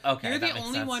 gotcha. Okay, you're the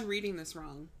only one reading this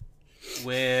wrong.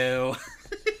 Woo.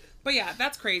 But yeah,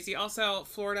 that's crazy. Also,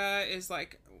 Florida is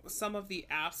like some of the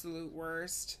absolute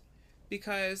worst.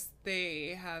 Because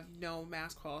they have no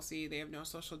mask policy, they have no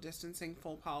social distancing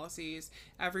full policies.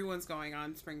 Everyone's going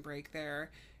on spring break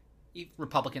there.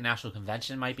 Republican National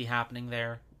Convention might be happening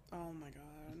there. Oh my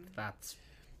god, that's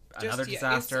another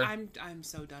disaster. I'm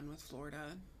so done with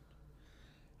Florida.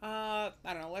 I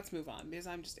don't know. Let's move on because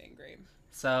I'm just angry.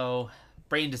 So,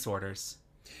 brain disorders.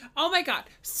 Oh my god.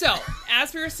 So,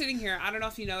 as we were sitting here, I don't know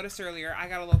if you noticed earlier, I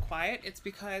got a little quiet. It's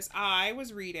because I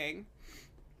was reading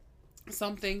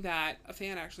something that a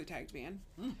fan actually tagged me in.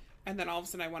 And then all of a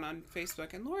sudden I went on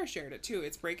Facebook and Laura shared it too.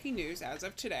 It's breaking news as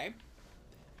of today.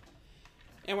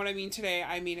 And when I mean today,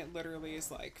 I mean it literally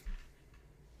is like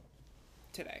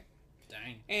today.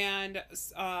 Dang. And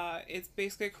it's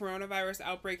basically a coronavirus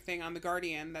outbreak thing on The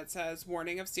Guardian that says,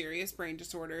 warning of serious brain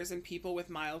disorders in people with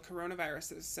mild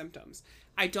coronavirus symptoms.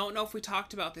 I don't know if we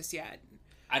talked about this yet.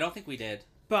 I don't think we did.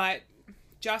 But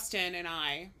Justin and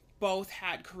I both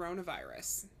had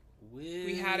coronavirus.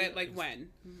 We had it like when?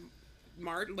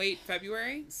 Late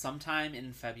February? Sometime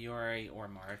in February or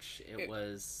March. It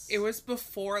was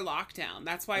before lockdown.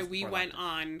 That's why we went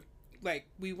on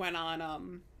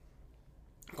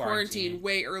quarantine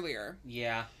way earlier.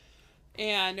 Yeah.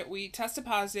 And we tested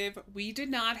positive. We did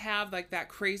not have like that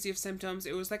crazy of symptoms.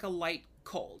 It was like a light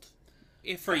cold.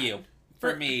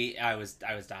 For me, I was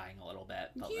dying a little bit,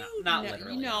 but not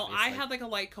literally. No, I had like a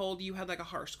light cold. You had like a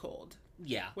harsh cold.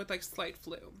 Yeah. With like slight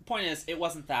flu. Point is, it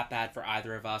wasn't that bad for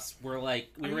either of us. We were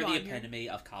the epitome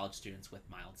of college students with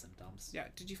mild symptoms. Yeah.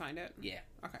 Did you find it? Yeah.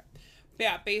 Okay. But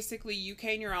yeah, basically,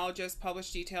 UK neurologists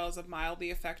published details of mildly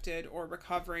affected or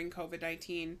recovering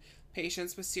COVID-19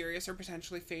 patients with serious or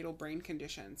potentially fatal brain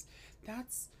conditions.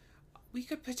 We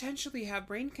could potentially have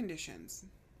brain conditions.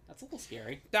 That's a little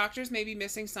scary. Doctors may be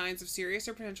missing signs of serious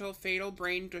or potential fatal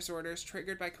brain disorders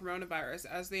triggered by coronavirus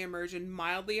as they emerge in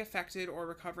mildly affected or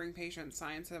recovering patients.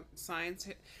 Scientists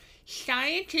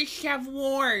have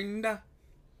warned.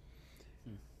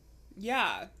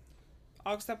 Yeah.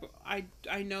 Except I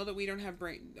know that we don't have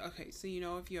brain... Okay, so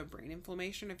if you have brain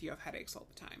inflammation, if you have headaches all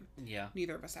the time. Yeah.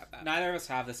 Neither of us have that. Neither of us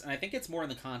have this, and I think it's more in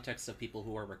the context of people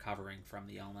who are recovering from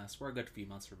the illness. We're a good few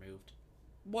months removed.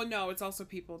 Well, no, it's also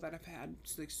people that have had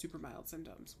like super mild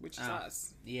symptoms, which is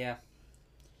us. Yeah.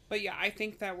 But yeah, I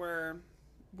think that we're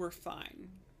fine.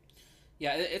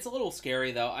 Yeah, it's a little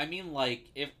scary though. I mean, like,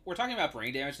 if we're talking about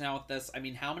brain damage now with this, I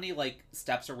mean, how many like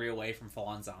steps are we away from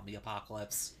full-on zombie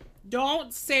apocalypse?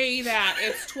 Don't say that.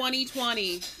 It's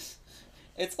 2020.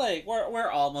 It's like we're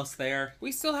almost there.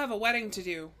 We still have a wedding to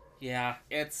do. Yeah,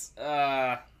 it's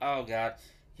oh god.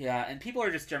 Yeah, and people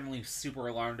are just generally super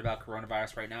alarmed about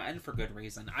coronavirus right now, and for good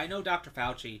reason. I know Dr.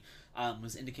 Fauci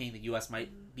was indicating the U.S.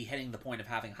 might be hitting the point of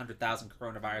having 100,000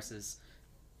 coronavirus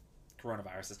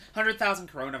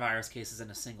cases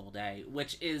in a single day,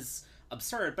 which is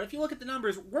absurd. But if you look at the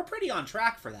numbers, we're pretty on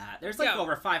track for that. There's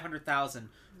over 500,000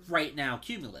 right now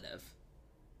cumulative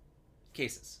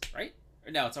cases, right?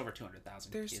 Or no, it's over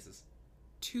 200,000 cases.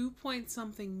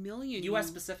 2-point-something million. U.S.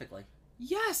 specifically.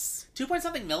 Yes.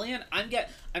 2-point-something million? I'm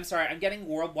getting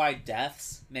worldwide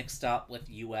deaths mixed up with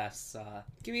U.S.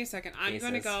 Give me a second. I'm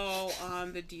going to go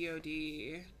on the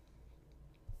DOD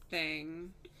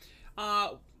thing.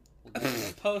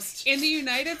 Post. In the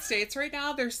United States right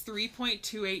now, there's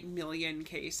 3.28 million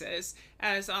cases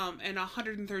and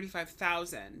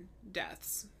 135,000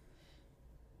 deaths.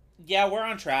 Yeah, we're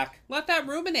on track. Let that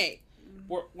ruminate.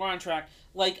 We're on track.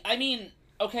 Like, I mean,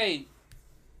 okay...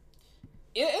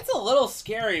 It's a little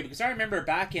scary because I remember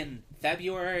back in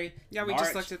February, we March,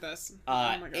 just looked at this.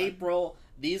 April.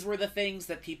 These were the things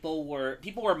that people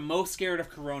were most scared of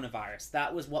coronavirus.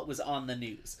 That was what was on the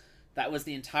news. That was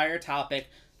the entire topic.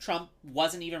 Trump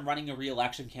wasn't even running a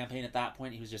re-election campaign at that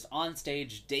point. He was just on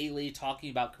stage daily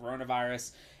talking about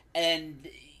coronavirus. And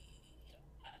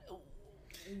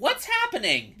what's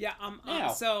happening? Yeah.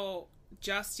 So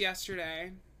just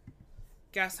yesterday.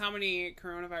 Guess how many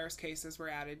coronavirus cases were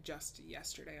added just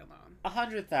yesterday alone?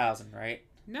 100,000, right?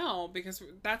 No, because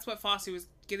that's what Fossey was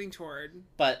getting toward.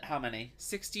 But how many?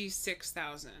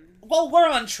 66,000. Well, we're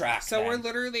on track. So then.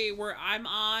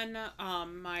 I'm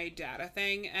on my data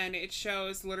thing, and it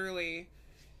shows literally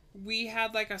we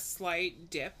had like a slight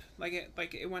dip, like it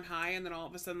went high, and then all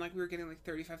of a sudden like we were getting like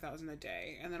 35,000 a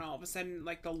day, and then all of a sudden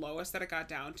like the lowest that it got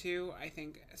down to, I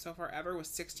think so far ever, was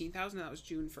 16,000. And that was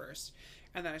June 1st.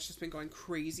 And then it's just been going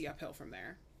crazy uphill from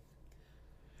there.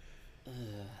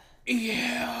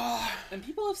 Yeah. And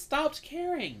people have stopped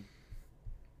caring.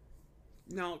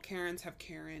 No, Karens have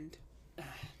Karened.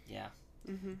 Yeah.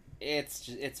 Mm-hmm.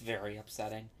 It's very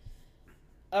upsetting.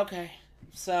 Okay,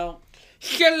 so...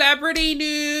 Celebrity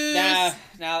news!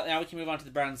 Now we can move on to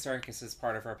the Brown Circus as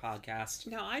part of our podcast.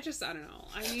 No, I don't know.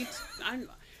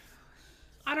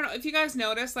 I don't know if you guys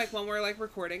notice, like when we're like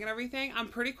recording and everything, I'm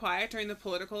pretty quiet during the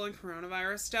political and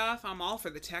coronavirus stuff. I'm all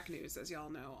for the tech news, as y'all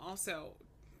know. Also,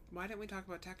 why didn't we talk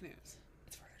about tech news?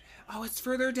 It's further down. Oh, it's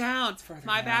further down.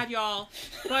 My bad, y'all.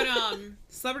 But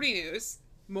celebrity news: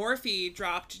 Morphe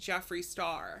dropped Jeffree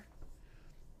Star.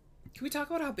 Can we talk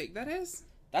about how big that is?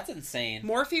 That's insane.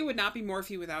 Morphe would not be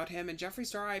Morphe without him, and Jeffree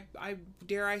Star, I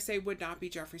dare I say, would not be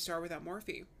Jeffree Star without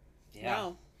Morphe. Yeah.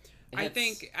 No. I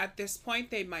think at this point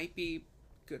they might be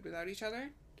good without each other.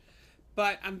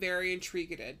 But I'm very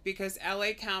intrigued because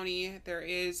LA County, there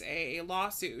is a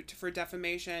lawsuit for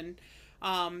defamation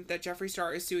that Jeffree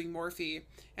Star is suing Morphe,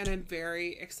 and I'm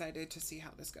very excited to see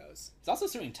how this goes. He's also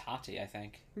suing Tati, I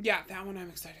think. Yeah, that one I'm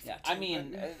excited for. Yeah, too, I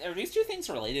mean, are these two things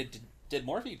related? Did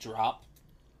Morphe drop?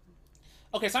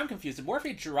 Okay, so I'm confused. Did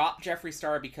Morphe drop Jeffree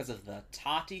Star because of the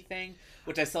Tati thing,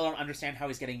 which I still don't understand how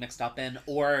he's getting mixed up in,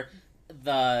 or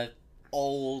the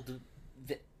old...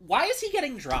 Why is he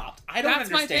getting dropped? I don't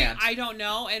understand. That's my thing. I don't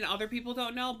know, and other people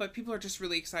don't know, but people are just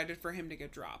really excited for him to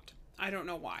get dropped. I don't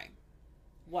know why.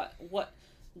 What?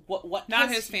 Not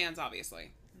his fans,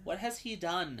 obviously. What has he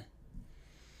done?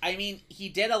 I mean, he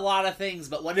did a lot of things,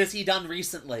 but what has he done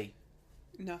recently?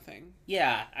 Nothing.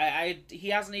 Yeah, he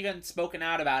hasn't even spoken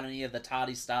out about any of the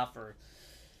Tati stuff, or...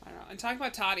 I don't know. And talking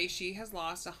about Tati, she has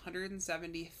lost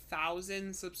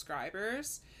 170,000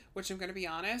 subscribers, which I'm going to be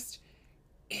honest,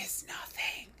 is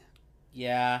nothing.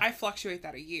 Yeah. I fluctuate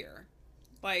that a year.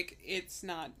 Like, it's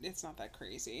not that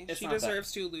crazy. She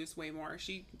deserves to lose way more.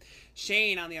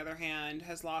 Shane, on the other hand,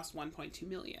 has lost 1.2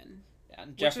 million. Yeah,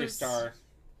 and Jeffree Star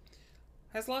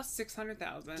has lost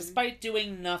 600,000. Despite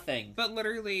doing nothing. But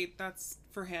literally, that's,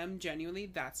 for him, genuinely,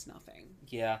 that's nothing.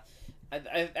 Yeah.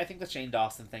 I think the Shane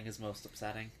Dawson thing is most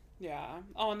upsetting. Yeah.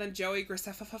 Oh, and then Joey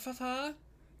Graceffa.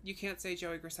 You can't say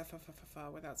Joey Graceffa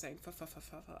without saying fa.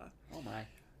 Oh my.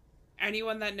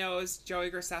 Anyone that knows Joey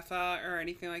Graceffa or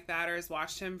anything like that, or has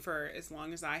watched him for as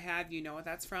long as I have, you know what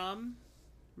that's from?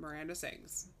 Miranda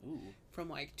Sings. Ooh. From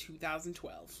like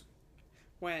 2012.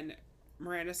 When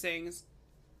Miranda Sings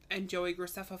and Joey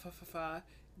Graceffa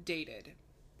dated.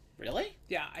 Really?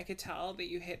 Yeah, I could tell that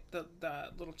you hit the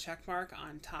little check mark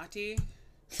on Tati.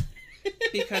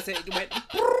 Because it went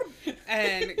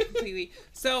and completely.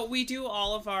 So we do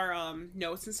all of our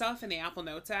notes and stuff in the Apple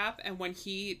Notes app, and when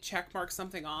he check marks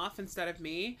something off instead of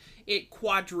me, it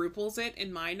quadruples it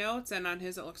in my notes, and on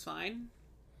his it looks fine.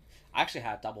 I actually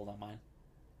had doubled on mine.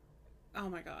 Oh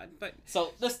my god! But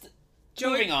so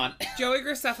moving on. Joey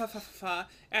Graceffa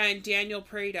and Daniel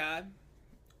Prada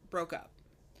broke up.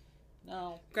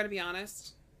 No, I'm gonna be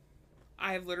honest.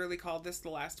 I have literally called this the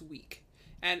last week,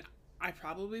 and I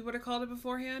probably would have called it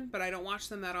beforehand, but I don't watch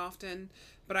them that often.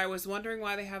 But I was wondering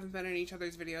why they haven't been in each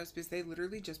other's videos, because they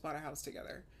literally just bought a house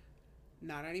together.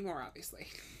 Not anymore, obviously.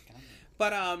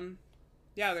 But,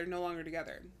 yeah, they're no longer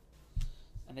together.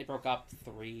 And they broke up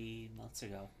 3 months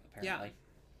ago, apparently. Yeah.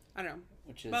 I don't know.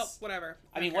 Which is... Well, whatever.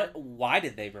 I mean, why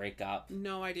did they break up?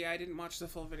 No idea. I didn't watch the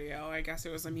full video. I guess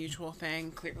it was a mutual thing.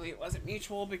 Clearly it wasn't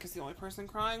mutual, because the only person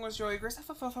crying was Joey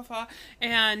Graceffa.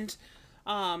 And,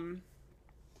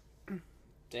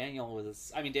 Daniel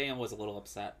was a little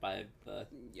upset by the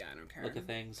I don't care. look of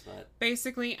things, but...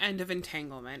 Basically, end of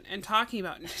Entanglement. And talking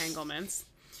about entanglements,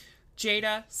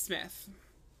 Jada Smith.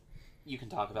 You can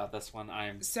talk about this one.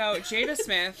 So, Jada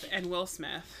Smith and Will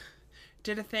Smith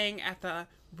did a thing at the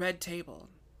Red Table.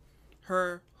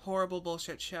 Her horrible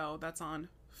bullshit show that's on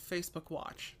Facebook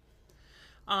Watch.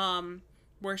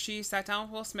 Where she sat down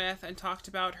with Will Smith and talked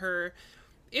about her...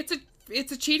 It's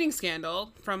a cheating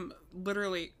scandal from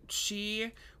literally,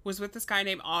 she was with this guy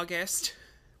named August.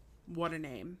 What a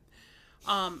name.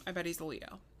 I bet he's a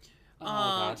Leo.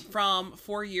 God. From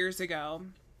 4 years ago,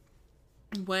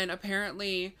 when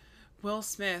apparently Will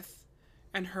Smith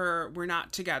and her were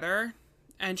not together,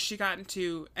 and she got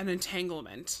into an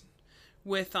entanglement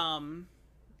with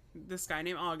this guy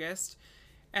named August,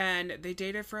 and they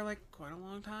dated for like quite a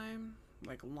long time.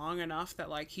 Like long enough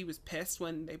that like he was pissed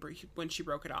when she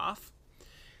broke it off.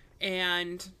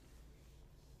 And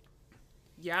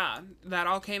yeah, that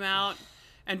all came out,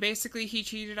 and basically she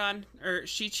cheated on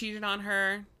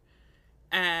her,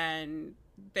 and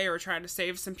they were trying to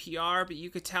save some PR, but you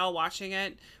could tell watching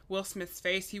it, Will Smith's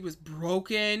face, he was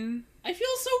broken. I feel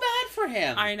so bad for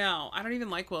him. I know. I don't even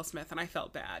like Will Smith, and I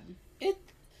felt bad.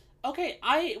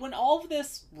 When all of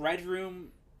this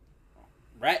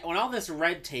when all this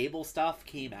Red Table stuff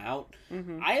came out,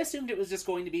 I assumed it was just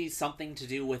going to be something to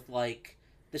do with, like,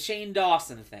 the Shane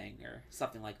Dawson thing or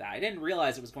something like that. I didn't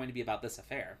realize it was going to be about this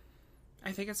affair.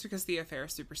 I think it's because the affair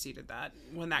superseded that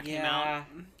when that came out.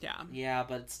 Yeah. Yeah,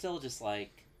 but it's still just,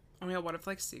 like... Oh my god, what if,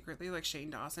 like, secretly, like,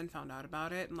 Shane Dawson found out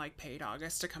about it and, like, paid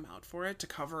August to come out for it to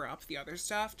cover up the other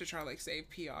stuff to try, like, save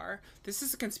PR? This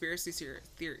is a conspiracy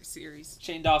series.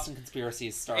 Shane Dawson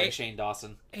Conspiracies starring Shane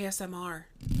Dawson. ASMR.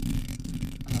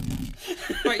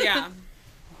 But yeah.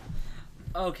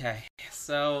 Okay,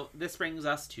 so this brings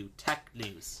us to tech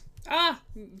news.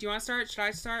 Do you want to start? Should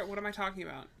I start? What am I talking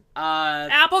about?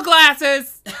 Apple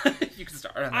glasses! You can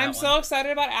start on that I'm so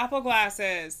excited about Apple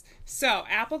glasses. So,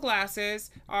 Apple glasses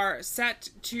are set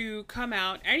to come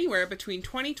out anywhere between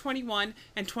 2021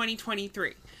 and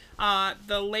 2023.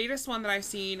 The latest one that I've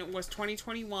seen was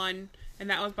 2021, and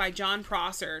that was by John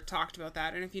Prosser. Talked about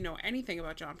that, and if you know anything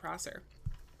about John Prosser,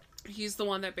 he's the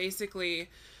one that basically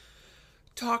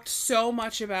talked so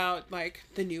much about like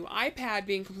the new iPad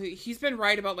being complete. He's been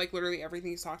right about like literally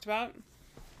everything he's talked about,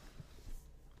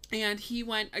 and he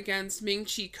went against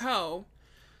Ming-Chi Kuo,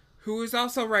 who was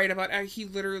also right about. He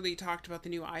literally talked about the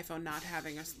new iPhone not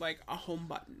having a home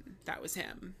button. That was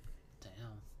him.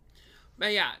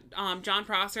 But yeah, John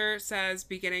Prosser says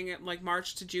beginning at like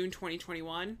March to June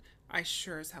 2021. I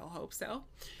sure as hell hope so.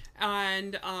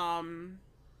 And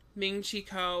Ming-Chi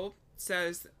Kuo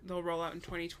says they'll roll out in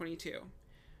 2022.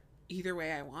 Either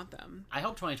way, I want them. I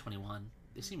hope 2021.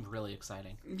 They seem really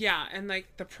exciting. Yeah, and like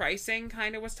the pricing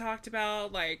kind of was talked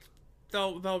about. Like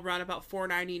they'll run about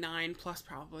 $499 plus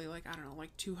probably like I don't know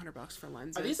like $200 for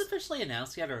lenses. Are these officially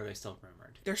announced yet, or are they still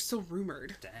rumored? They're still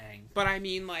rumored. Dang. But I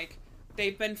mean like.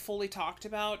 They've been fully talked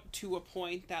about to a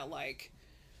point that, like,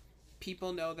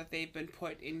 people know that they've been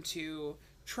put into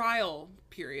trial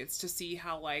periods to see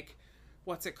how, like,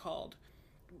 what's it called?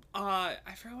 I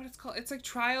forgot what it's called. It's, like,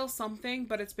 trial something,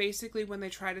 but it's basically when they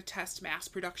try to test mass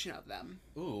production of them.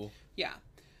 Ooh. Yeah.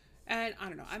 And, I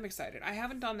don't know, I'm excited. I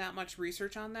haven't done that much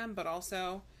research on them, but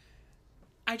also,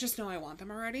 I just know I want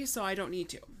them already, so I don't need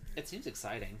to. It seems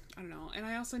exciting. I don't know. And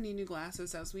I also need new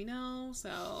glasses, as we know,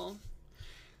 so...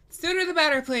 Sooner the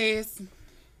better, please.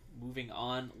 Moving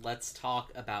on, let's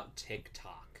talk about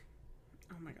TikTok.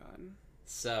 Oh my god.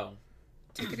 So.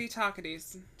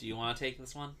 Tickety-tocketies. Do you want to take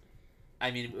this one?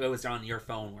 I mean, it was on your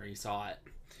phone where you saw it.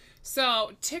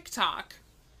 So, TikTok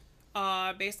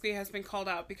basically has been called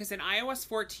out because in iOS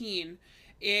 14,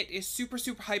 it is super,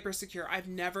 super hyper secure. I've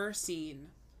never seen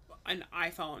an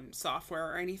iPhone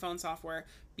software or any phone software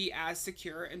be as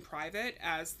secure and private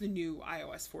as the new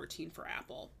iOS 14 for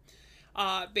Apple.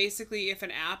 Basically, if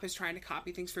an app is trying to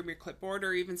copy things from your clipboard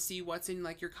or even see what's in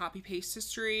like your copy paste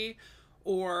history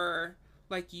or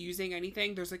like using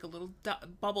anything, there's like a little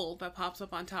bubble that pops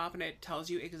up on top and it tells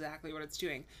you exactly what it's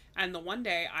doing. And the one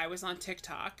day I was on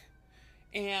TikTok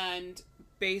and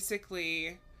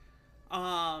basically,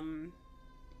 I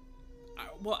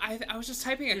was just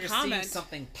typing a comment. Seeing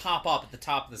something pop up at the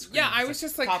top of the screen. Yeah, I was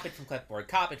just like... Copied from clipboard,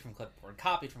 copied from clipboard,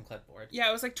 copied from clipboard. Yeah,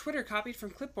 it was like Twitter copied from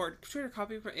clipboard. Twitter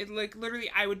copied from... It, like, literally,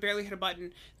 I would barely hit a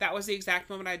button. That was the exact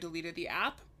moment I deleted the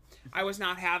app. I was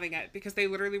not having it because they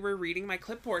literally were reading my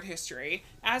clipboard history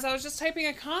as I was just typing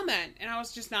a comment, and I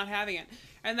was just not having it.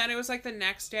 And then it was like the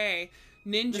next day...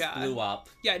 Ninja this blew up.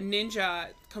 Yeah, Ninja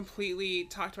completely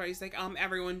talked about it. He's like,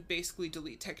 everyone basically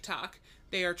delete TikTok.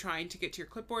 They are trying to get to your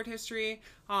clipboard history.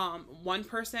 One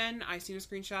person, I seen a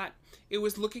screenshot, it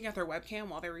was looking at their webcam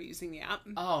while they were using the app.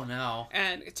 Oh, no.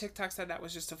 And TikTok said that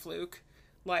was just a fluke.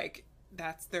 Like,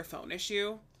 that's their phone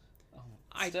issue. Oh,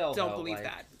 I don't believe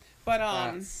that. But,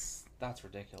 that's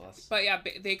ridiculous. But, yeah,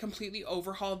 they completely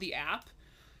overhauled the app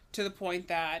to the point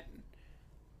that,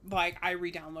 like, I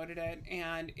re-downloaded it,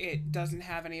 and it doesn't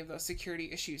have any of those security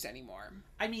issues anymore.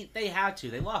 I mean, they had to.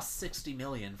 They lost 60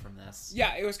 million from this.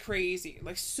 Yeah, it was crazy.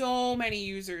 Like, so many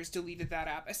users deleted that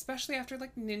app, especially after,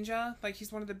 like, Ninja. Like,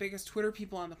 he's one of the biggest Twitter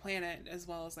people on the planet, as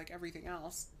well as, like, everything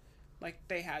else. Like,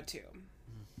 they had to.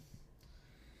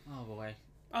 Oh, boy.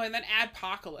 Oh, and then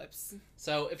Adpocalypse.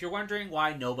 So, if you're wondering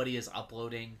why nobody is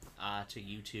uploading to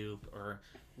YouTube, or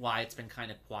why it's been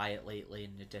kind of quiet lately,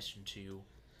 in addition to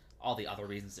all the other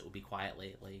reasons it would be quiet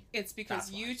lately. It's because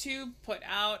YouTube put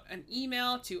out an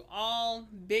email to all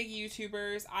big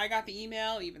YouTubers. I got the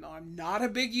email, even though I'm not a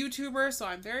big YouTuber, so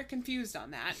I'm very confused on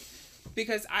that.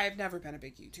 Because I've never been a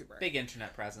big YouTuber. Big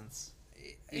internet presence.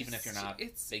 Even if you're not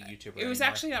a big YouTuber It was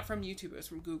anymore. actually not from YouTube, it was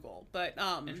from Google. But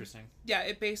interesting. Yeah,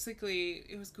 it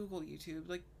was Google YouTube.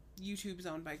 Like, YouTube's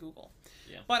owned by Google.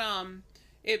 Yeah. But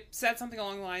it said something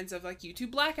along the lines of, like,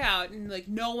 YouTube blackout, and, like,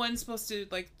 no one's supposed to,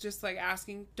 like, just, like,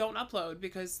 asking, don't upload,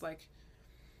 because, like,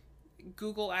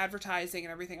 Google advertising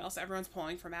and everything else, everyone's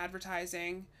pulling from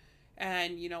advertising,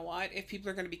 and you know what? If people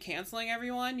are going to be canceling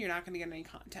everyone, you're not going to get any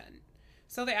content.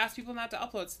 So they asked people not to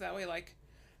upload, so that way, like,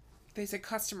 they said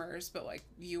customers, but, like,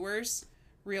 viewers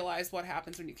realize what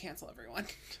happens when you cancel everyone.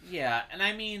 Yeah, and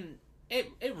I mean...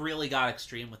 It really got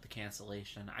extreme with the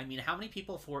cancellation. I mean, how many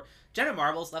people Jenna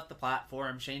Marbles left the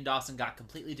platform. Shane Dawson got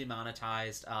completely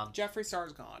demonetized. Jeffree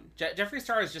Star's gone. Jeffree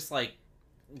Star is just like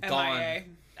gone.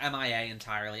 MIA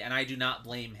entirely, and I do not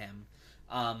blame him.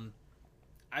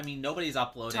 I mean, nobody's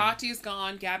uploading. Tati's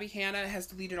gone. Gabby Hanna has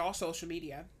deleted all social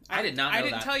media. I did not know that. I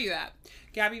didn't tell you that.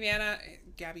 Gabby Hanna.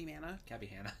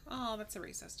 Oh, that's a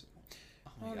racist.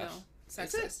 Oh gosh. No.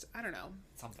 Sexist. I don't know.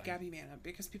 Something. Gabby Hanna,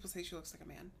 because people say she looks like a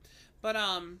man. But,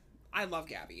 I love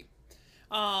Gabby.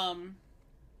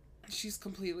 She's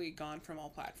completely gone from all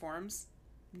platforms.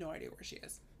 No idea where she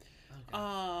is. Okay.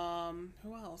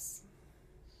 Who else?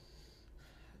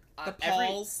 The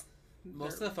Pauls.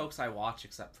 Most of the folks I watch,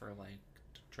 except for like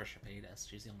Trisha Paytas,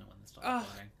 she's the only one that's still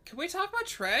uploading. Can we talk about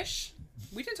Trish?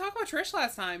 We didn't talk about Trish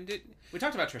last time. We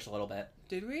talked about Trish a little bit?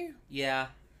 Did we? Yeah.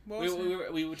 What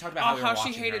we talked about how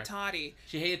she hated her. Toddy.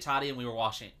 She hated Toddy, and we were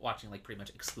watching like pretty much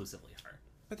exclusively her.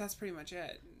 But that's pretty much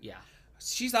it. Yeah.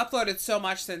 She's uploaded so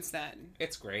much since then.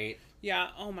 It's great. Yeah.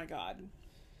 Oh my god.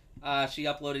 She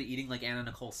uploaded Eating Like Anna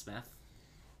Nicole Smith.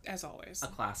 As always. A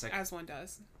classic. As one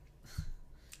does.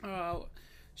 Oh,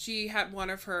 she had one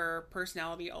of her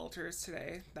personality alters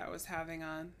today that was having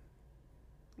on,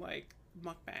 like,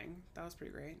 mukbang. That was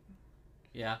pretty great.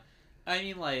 Yeah. I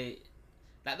mean, like,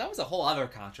 that was a whole other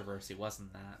controversy,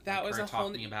 wasn't that? That was a whole...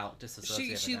 talking about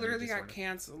dissociative She literally disorder. got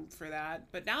canceled for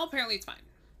that, but now apparently it's fine.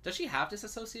 Does she have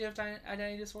dissociative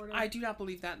identity disorder? I do not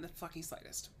believe that in the fucking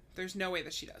slightest. There's no way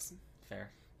that she does. Fair.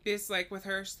 It's like with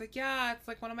her, she's like, yeah, it's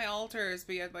like one of my alters,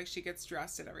 but yet like she gets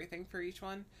dressed and everything for each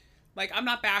one. Like, I'm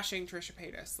not bashing Trisha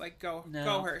Paytas. Like, go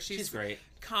her. She's great.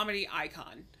 Comedy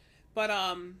icon. But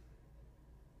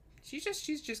she's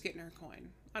just getting her coin.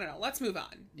 I don't know. Let's move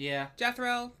on. Yeah.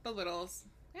 Jethro, the Littles,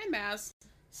 and Maz.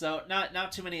 So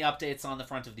not too many updates on the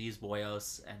front of these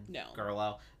boyos and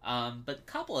Gerlo. But a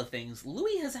couple of things.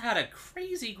 Louis has had a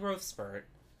crazy growth spurt.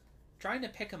 Trying to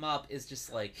pick him up is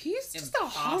just like he's just a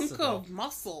hunk of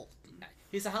muscle.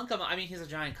 He's a hunk of. I mean, he's a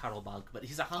giant cuddle bug, but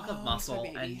he's a hunk of muscle,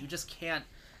 and you just can't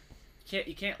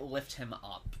lift him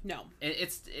up. No,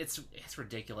 it's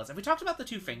ridiculous. Have we talked about the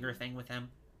 2-finger thing with him?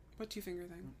 What 2-finger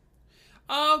thing?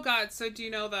 Oh god! So do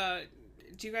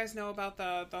you guys know about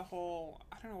the whole?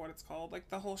 I don't know what it's called. Like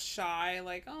the whole shy,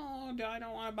 like I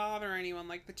don't want to bother anyone.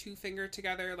 Like the 2-finger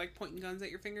together, like pointing guns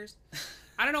at your fingers.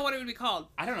 I don't know what it would be called.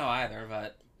 I don't know either,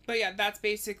 but yeah, that's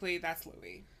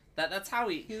Louis. That's how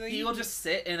he will just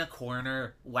sit in a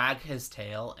corner, wag his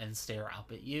tail, and stare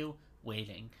up at you,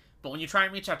 waiting. But when you try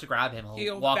and reach out to grab him,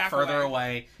 he'll walk further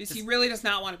away. Because he really does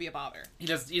not want to be a bother. He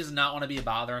does not want to be a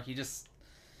bother. He's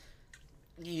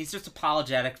just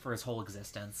apologetic for his whole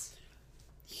existence.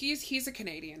 He's a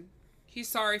Canadian. He's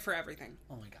sorry for everything.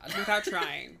 Oh my god. Without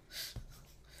trying.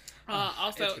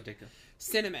 Also, it's ridiculous.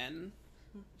 Cinnamon.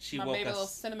 My baby little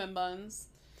cinnamon buns.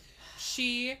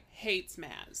 She hates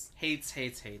Maz. Hates.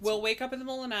 We'll wake up in the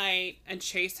middle of the night and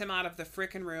chase him out of the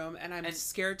frickin' room, and I'm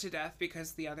scared to death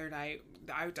because the other night,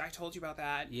 I told you about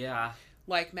that. Yeah.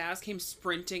 Like, Maz came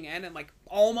sprinting in and, like,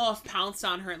 almost pounced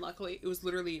on her, and luckily it was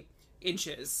literally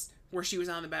inches where she was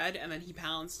on the bed, and then he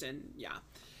pounced, and yeah.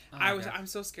 I'm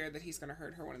so scared that he's gonna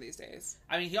hurt her one of these days.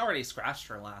 I mean, he already scratched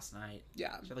her last night.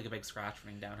 Yeah. She had, like, a big scratch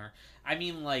running down her. I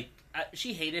mean, like,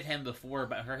 she hated him before,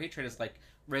 but her hatred is, like,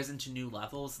 risen to new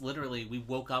levels. Literally, we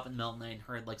woke up in the middle of the night and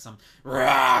heard, like, some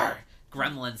roar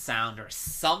gremlin sound or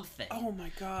something. Oh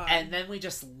my god. And then we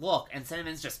just look, and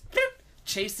Cinnamon's just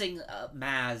chasing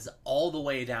Maz all the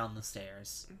way down the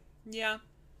stairs. Yeah.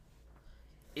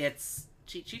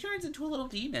 She turns into a little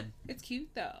demon. It's cute,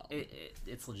 though.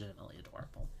 It's legitimately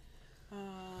adorable.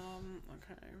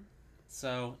 Okay.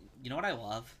 So, you know what I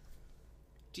love?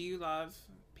 Do you love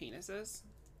penises?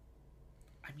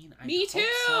 I mean, Me too!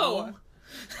 So.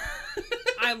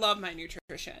 I love my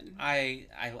nutrition. I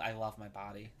love my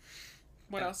body.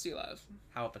 What else do you love?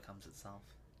 How it becomes itself.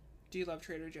 Do you love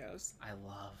Trader Joe's? I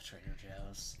love Trader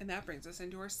Joe's. And that brings us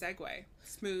into our segue.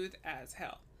 Smooth as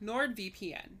hell.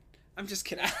 NordVPN. I'm just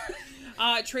kidding.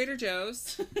 Trader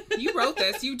Joe's. You wrote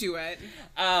this. You do it.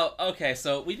 Oh, okay.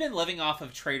 So we've been living off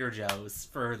of Trader Joe's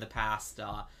for the past,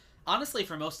 honestly,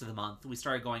 for most of the month. We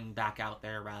started going back out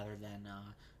there rather than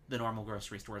the normal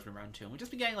grocery stores we run to. And we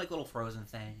just been getting, like, little frozen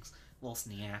things, little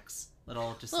snacks,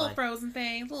 little frozen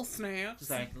things, little snacks.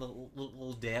 Just like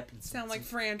little dip. And Sound like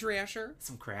Fran Drescher.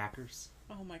 Some crackers.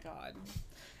 Oh my god.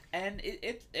 And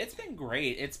it's been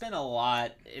great. It's been a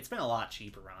lot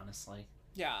cheaper, honestly.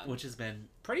 Yeah. Which has been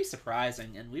pretty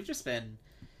surprising, and we've just been...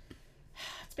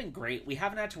 It's been great. We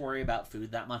haven't had to worry about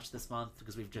food that much this month,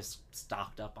 because we've just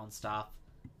stocked up on stuff.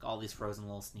 All these frozen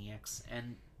little snacks,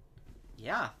 and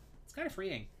yeah, it's kind of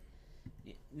freeing.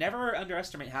 Never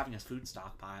underestimate having a food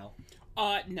stockpile.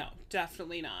 No,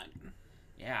 definitely not.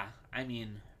 Yeah, I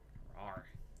mean, rawr.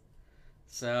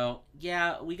 So,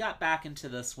 yeah, we got back into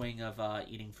the swing of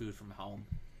eating food from home.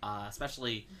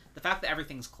 Especially the fact that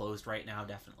everything's closed right now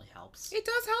definitely helps. It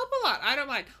does help a lot. I don't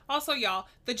mind. Also, y'all,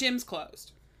 the gym's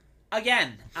closed.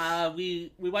 Again,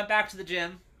 we went back to the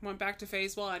gym. Went back to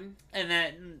phase 1. And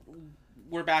then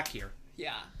we're back here.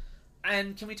 Yeah.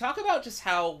 And can we talk about just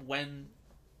how when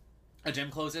a gym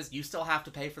closes, you still have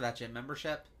to pay for that gym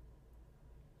membership?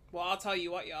 Well, I'll tell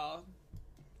you what, y'all.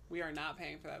 We are not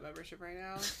paying for that membership right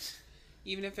now.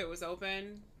 Even if it was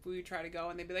open, we would try to go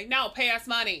and they'd be like, no, pay us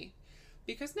money.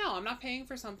 Because no, I'm not paying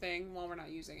for something while we're not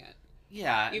using it.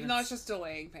 Yeah. Even though it's just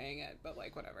delaying paying it, but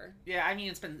like, whatever. Yeah, I mean,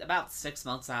 it's been about 6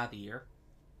 months out of the year.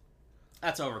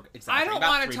 That's over. I don't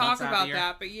want to talk about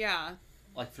that, but yeah.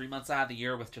 Like 3 months out of the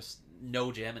year with just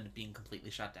no gym and being completely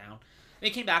shut down.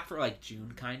 It came back for like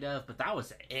June, kind of, but that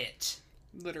was it.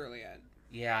 Literally it.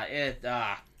 Yeah,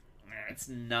 it's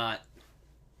not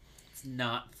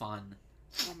fun.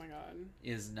 Oh my god.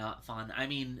 It is not fun. I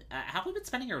mean, how have we been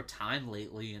spending our time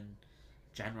lately in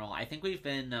general? I think we've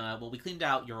been, we cleaned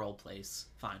out your old place,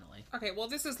 finally. Okay, well,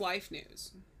 this is life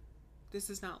news. This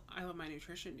is not I Love My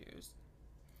Nutrition news.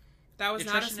 That was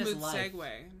nutrition not a smooth segue.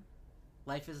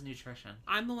 Life is nutrition.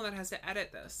 I'm the one that has to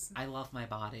edit this. I love my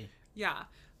body. Yeah.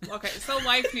 Okay, so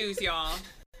life news, y'all.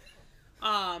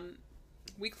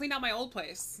 We cleaned out my old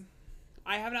place.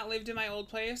 I have not lived in my old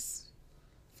place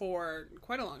for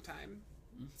quite a long time.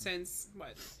 Mm-hmm. Since,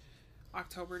 what?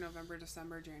 October, November,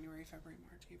 December, January, February,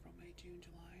 March, April, May, June,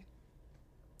 July.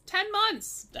 10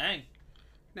 months! Dang.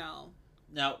 No,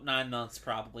 9 months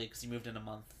probably, because you moved in a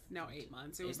month. No, 8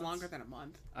 months. It was longer than a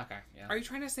month. Okay, yeah. Are you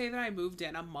trying to say that I moved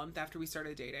in a month after we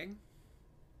started dating?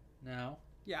 No.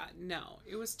 Yeah, no.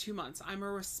 It was 2 months. I'm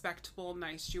a respectable,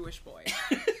 nice Jewish boy.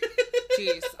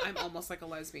 Jeez, I'm almost like a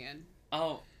lesbian.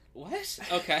 Oh, what?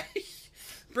 Okay.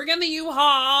 Bring in the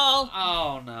U-Haul!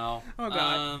 Oh, no. Oh,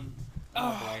 God.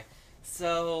 Oh, boy.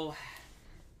 So,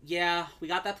 yeah, we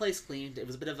got that place cleaned. It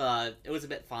was a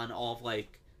bit fun. All of,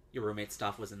 like, your roommate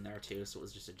stuff was in there, too, so it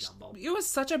was just a jumble. It was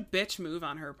such a bitch move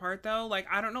on her part, though. Like,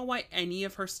 I don't know why any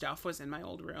of her stuff was in my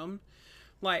old room.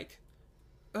 Like,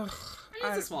 ugh. I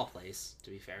mean, it's a small place, to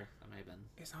be fair. That might have been...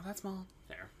 It's not that small.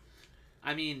 Fair.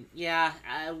 I mean, yeah,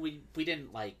 we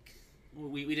didn't, like...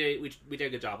 We did a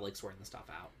good job, like, sorting the stuff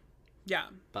out. Yeah.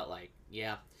 But, like,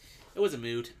 yeah. It was a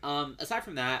mood. Aside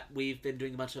from that, we've been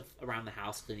doing a bunch of around the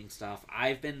house cleaning stuff.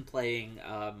 I've been playing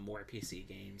more PC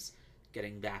games,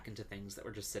 getting back into things that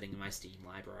were just sitting in my Steam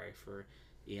library for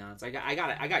eons. I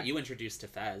got you introduced to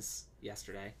Fez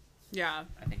yesterday. Yeah.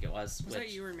 I think it was. Was that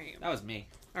you or me? That was me.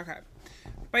 Okay.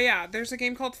 But yeah, there's a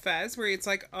game called Fez where it's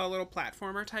like a little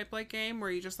platformer type like game where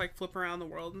you just like flip around the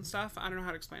world and stuff. I don't know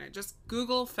how to explain it. Just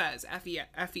Google Fez.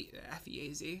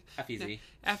 F-E-Z.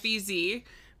 F-E-Z.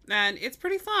 And it's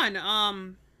pretty fun.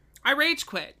 I rage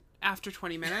quit after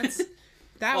 20 minutes. It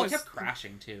kept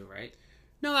crashing too, right?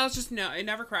 No, that was just it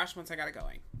never crashed once I got it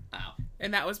going. Oh.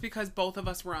 And that was because both of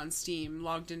us were on Steam,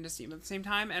 logged into Steam at the same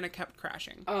time, and it kept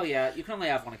crashing. Oh yeah, you can only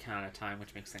have one account at a time,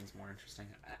 which makes things more interesting.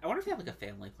 I wonder if they have like a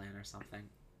family plan or something.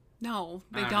 No,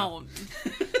 they don't.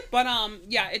 But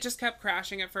yeah, it just kept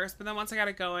crashing at first, but then once I got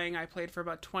it going, I played for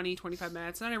about 20-25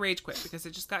 minutes, and then I rage quit because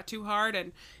it just got too hard,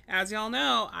 and as y'all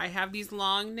know, I have these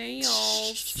long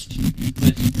nails. Which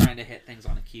trying to hit things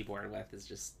on a keyboard with is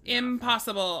just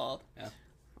impossible. Yeah.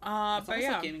 But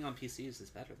yeah, like gaming on PCs is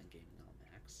better than gaming on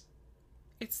Macs.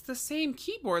 It's the same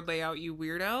keyboard layout, you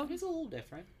weirdo. It's a little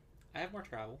different. I have more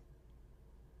travel.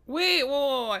 Wait,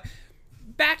 whoa.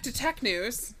 Back to tech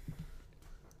news.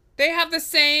 They have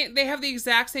the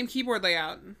exact same keyboard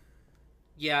layout.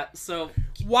 Yeah, so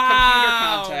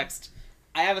wow. Computer context.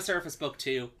 I have a Surface Book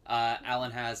 2. Alan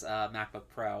has a MacBook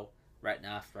Pro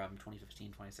Retina from 2015,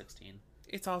 2016.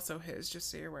 It's also his,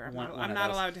 just so you're aware. I'm not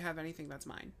allowed to have anything that's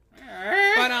mine.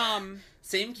 But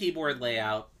same keyboard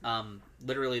layout,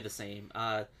 literally the same.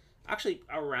 Actually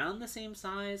around the same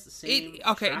size, the same.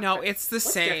 It's the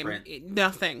same.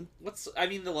 Nothing.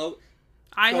 The logo.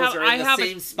 I have the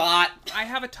same spot. I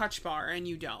have a touch bar and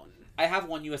you don't. I have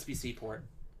one USB-C port.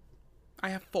 I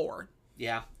have 4.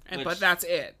 Yeah. But that's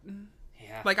it.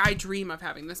 Yeah. Like I dream of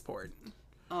having this port.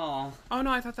 Oh. Oh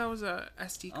no, I thought that was a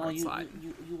SD card slot.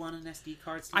 You want an SD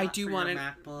card slot? I do want your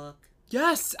MacBook.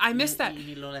 Yes, I missed that. You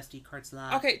need a little SD card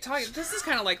slot. Okay, this is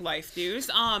kind of like life news.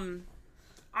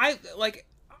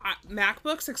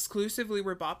 MacBooks exclusively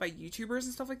were bought by YouTubers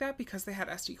and stuff like that because they had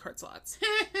SD card slots.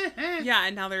 Yeah,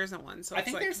 and now there isn't one. So I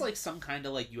think there's like some kind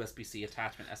of like USB-C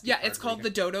attachment SD yeah, card. Yeah, it's called the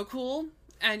Dodo Cool,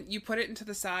 and you put it into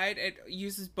the side. It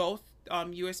uses both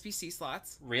USB-C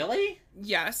slots. Really?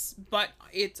 Yes, but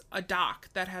it's a dock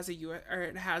that has it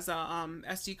has a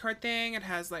SD card thing. It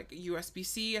has like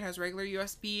USB-C. It has regular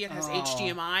USB. It has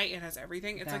HDMI. It has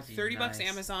everything. It's like $30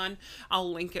 Amazon.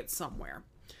 I'll link it somewhere.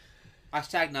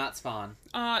 Hashtag not spawn.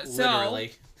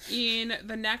 Literally. So in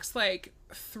the next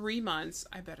 3 months,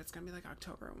 I bet it's gonna be like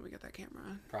October when we get that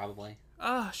camera. Probably.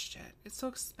 Oh shit, it's so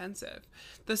expensive.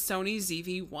 The Sony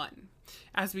ZV-1.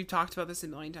 As we've talked about this a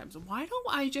million times, why don't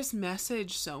I just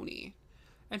message Sony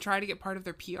and try to get part of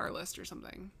their PR list or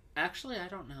something? Actually, I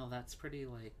don't know. That's pretty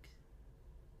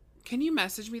Can you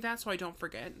message me that so I don't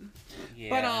forget? Yeah.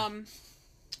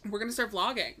 But we're gonna start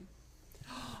vlogging.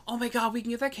 Oh my god, we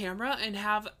can get that camera and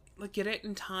get it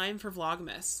in time for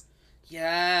Vlogmas.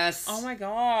 Yes. Oh my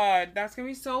god, that's gonna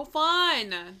be so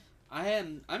fun.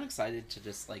 I'm excited to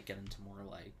just like get into more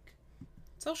like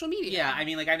social media. Yeah, I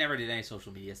mean, like I never did any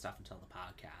social media stuff until the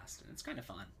podcast, and it's kind of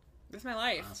fun. It's my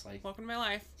life. Honestly. Welcome to my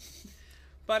life.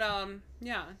 But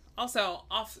yeah. Also,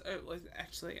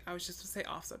 actually, I was just gonna say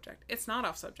off subject. It's not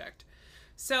off subject.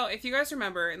 So, if you guys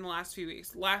remember, in the last few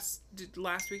weeks, last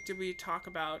week, did we talk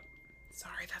about?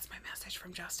 Sorry, that's my message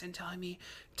from Justin telling me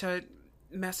to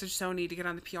message Sony to get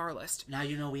on the PR list. Now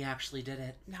you know we actually did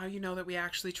it. Now you know that we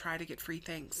actually try to get free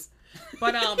things.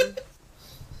 But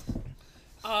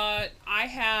I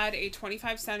had a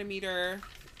 25 centimeter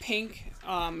pink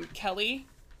Kelly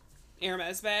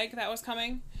Hermes bag that was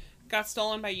coming. Got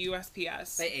stolen by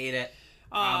USPS. They ate it.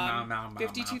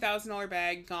 $52,000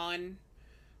 bag gone.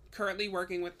 Currently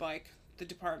working with like the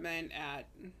department at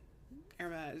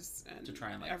Hermes and to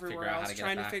try and like everywhere figure out else, how to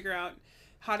trying get it to back. figure out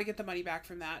how to get the money back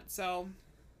from that. So,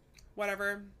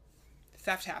 whatever,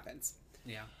 theft happens.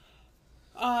 Yeah.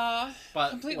 But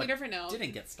completely different note.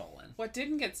 Didn't get stolen. What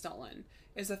didn't get stolen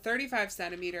is a 35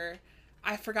 centimeter.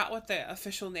 I forgot what the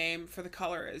official name for the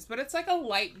color is, but it's like a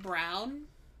light brown.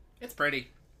 It's pretty.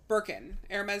 Birkin.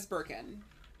 Hermes Birkin.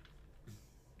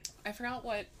 I forgot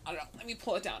what. I don't know. Let me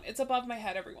pull it down. It's above my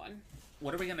head, everyone.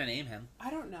 What are we going to name him? I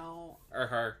don't know. Or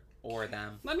her. Or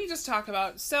them. Let me just talk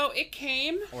about. So it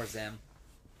came. Or them.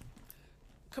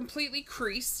 Completely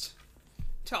creased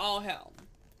to all hell.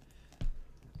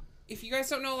 If you guys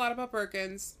don't know a lot about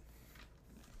Birkins,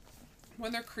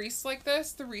 when they're creased like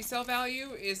this, the resale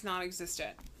value is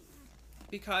non-existent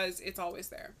because it's always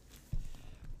there.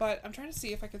 But I'm trying to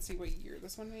see if I can see what year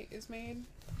this one is made.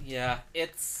 Yeah,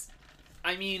 it's...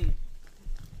 I mean...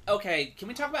 Okay, can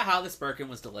we talk about how this Birkin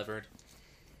was delivered?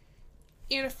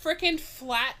 In a frickin'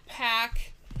 flat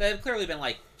pack. They had clearly been,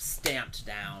 like, stamped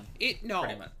down. No.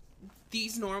 Pretty much.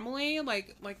 These normally,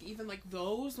 like even like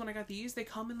those, when I got these, they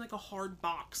come in like a hard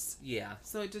box. Yeah.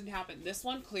 So it didn't happen. This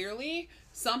one clearly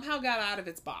somehow got out of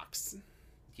its box.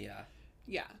 Yeah.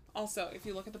 Yeah. Also, if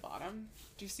you look at the bottom,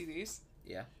 do you see these?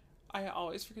 Yeah. I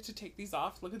always forget to take these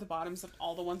off. Look at the bottoms of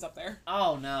all the ones up there.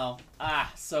 Oh, no.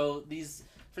 So these...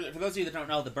 For those of you that don't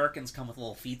know, the Birkins come with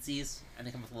little feetsies, and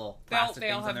they come with little plastic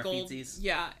things on their feetsies.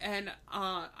 Yeah, and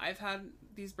I've had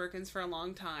these Birkins for a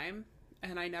long time,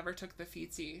 and I never took the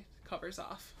feetsy covers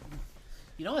off.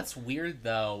 You know what's weird,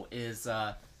 though, is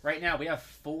right now we have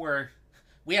more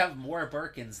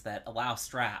Birkins that allow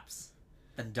straps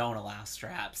than don't allow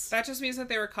straps. That just means that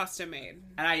they were custom made.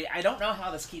 And I don't know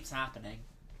how this keeps happening.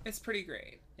 It's pretty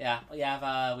great. Yeah, we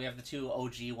have the two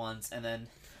OG ones, and then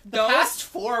the past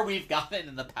 4 we've gotten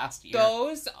in the past year.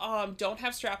 Those don't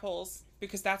have strap holes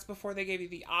because that's before they gave you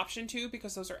the option to,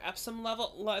 because those are Epsom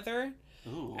level leather.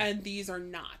 Ooh. And these are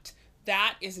not.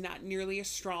 That is not nearly as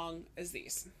strong as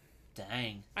these.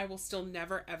 Dang. I will still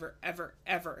never, ever, ever,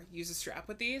 ever use a strap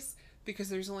with these because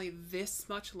there's only this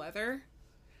much leather.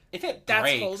 If it breaks,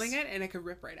 that's holding it, and it could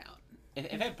rip right out.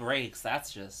 If it breaks,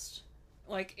 that's just...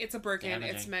 Like, it's a Birkin.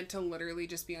 Damaging. It's meant to literally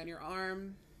just be on your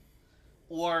arm.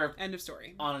 Or... End of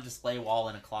story. On a display wall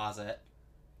in a closet.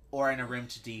 Or in a room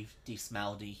to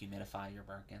de-smell, dehumidify your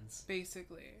Birkins.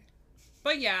 Basically.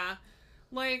 But yeah,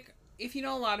 like... If you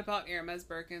know a lot about Hermes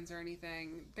Birkins or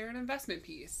anything, they're an investment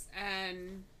piece.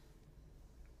 And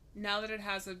now that it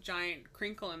has a giant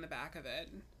crinkle in the back of it,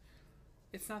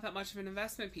 it's not that much of an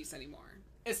investment piece anymore.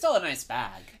 It's still a nice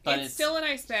bag. But it's still a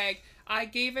nice bag. I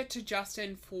gave it to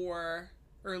Justin for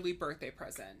early birthday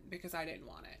present because I didn't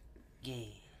want it. Yeah.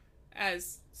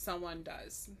 As someone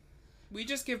does. We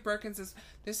just give Birkins as...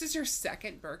 This is your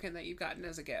second Birkin that you've gotten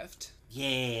as a gift.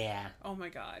 Yeah. Oh my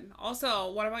god.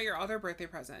 Also, what about your other birthday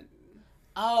present?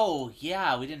 Oh,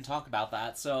 yeah, we didn't talk about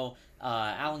that. So,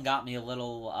 Alan got me a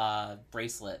little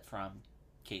bracelet from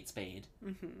Kate Spade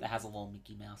that has a little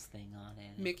Mickey Mouse thing on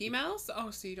it. Mickey Mouse?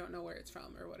 Oh, so you don't know where it's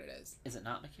from or what it is. Is it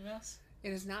not Mickey Mouse?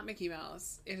 It is not Mickey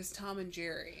Mouse. It is Tom and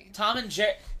Jerry. Tom and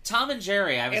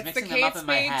Jerry. I was mixing them up in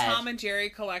my head. It's the Kate Spade Tom and Jerry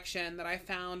collection that I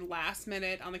found last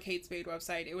minute on the Kate Spade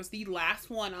website. It was the last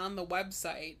one on the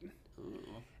website. Ooh.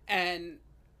 And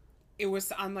it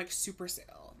was on, like, super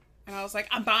sale. And I was like,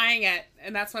 I'm buying it.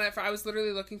 And that's when I was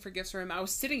literally looking for gifts for him. I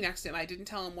was sitting next to him. I didn't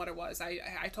tell him what it was.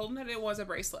 I told him that it was a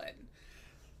bracelet.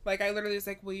 Like, I literally was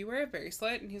like, will you wear a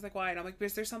bracelet? And he's like, why? And I'm like,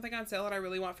 because there's something on sale that I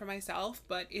really want for myself,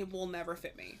 but it will never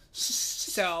fit me.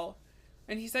 So,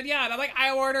 and he said, yeah. And I'm like,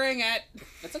 I'm ordering it.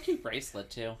 It's a cute bracelet,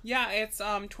 too. Yeah, it's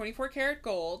 24 karat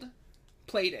gold.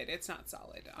 Plated. It's not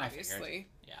solid, obviously.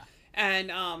 Yeah.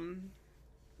 And,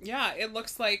 Yeah, it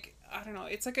looks like, I don't know.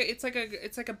 It's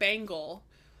like a bangle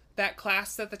that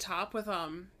clasps at the top with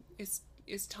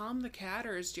is Tom the cat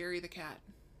or is Jerry the cat?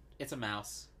 It's a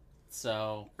mouse.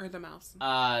 So Or the mouse.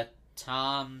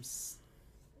 Tom's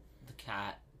the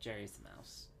cat, Jerry's the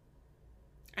mouse.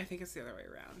 I think it's the other way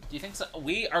around. Do you think so?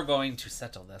 We are going to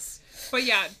settle this. But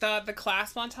yeah, the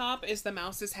clasp on top is the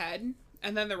mouse's head,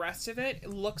 and then the rest of it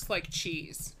looks like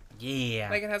cheese. Yeah.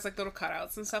 Like it has like little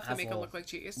cutouts and stuff that make it look like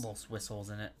cheese. Little Swiss holes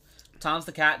in it. Tom's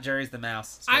the cat, Jerry's the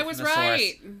mouse. I was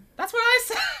right. Source. That's what I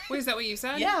said. Wait, is that what you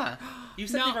said? Yeah. You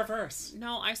said the reverse.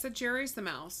 No, I said Jerry's the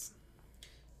mouse.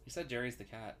 You said Jerry's the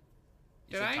cat.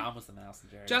 You said Tom was the mouse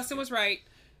and Jerry. Justin was right.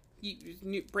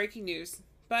 Breaking news.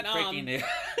 But breaking news.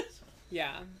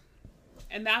 Yeah.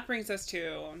 And that brings us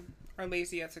to our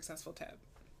lazy yet successful tip.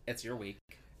 It's your week.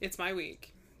 It's my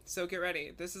week. So get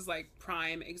ready. This is like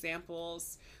prime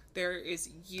examples. There is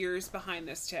years behind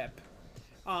this tip.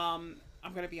 I'm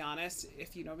going to be honest.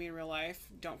 If you know me in real life,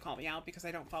 don't call me out because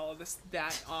I don't follow this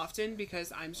that often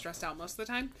because I'm stressed out most of the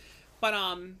time. But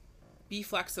be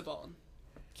flexible.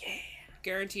 Yeah.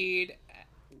 Guaranteed.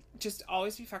 Just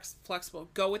always be flexible.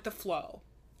 Go with the flow.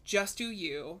 Just do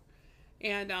you.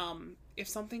 And if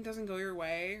something doesn't go your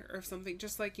way, or if something,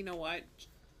 just like, you know what,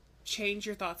 change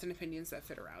your thoughts and opinions that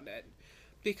fit around it.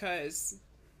 Because,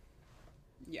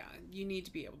 yeah, you need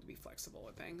to be able to be flexible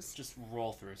with things. Just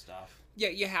roll through stuff. Yeah,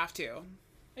 you have to.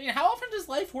 I mean, how often does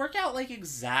life work out like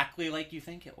exactly like you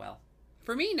think it will?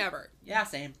 For me, never. Yeah,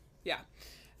 same. Yeah.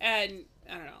 And,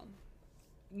 I don't know.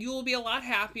 You will be a lot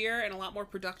happier and a lot more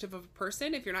productive of a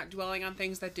person if you're not dwelling on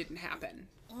things that didn't happen.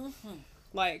 Mm-hmm.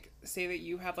 Like, say that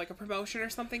you have, like, a promotion or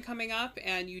something coming up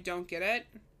and you don't get it.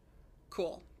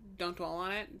 Cool. Don't dwell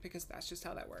on it, because that's just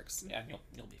how that works. Yeah,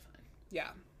 you'll be fine.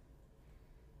 Yeah.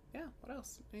 Yeah, what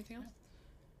else? Anything else?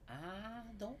 I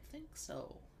don't think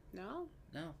so. No?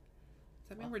 No. Does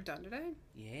that mean we're done today?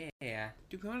 Yeah.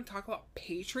 Do we want to talk about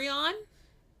Patreon?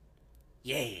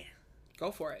 Yeah.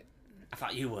 Go for it. I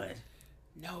thought you would.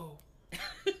 No.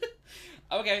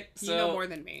 Okay, so... You know more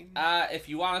than me. If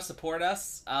you want to support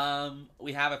us,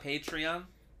 we have a Patreon.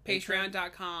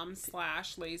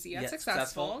 Patreon.com/lazy yet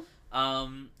successful.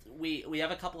 We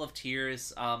have a couple of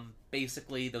tiers.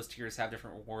 Basically, those tiers have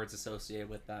different rewards associated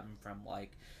with them, from,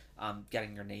 like,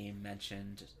 getting your name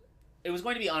mentioned. It was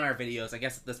going to be on our videos. I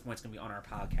guess at this point it's going to be on our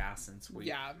podcast, since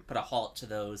we put a halt to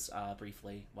those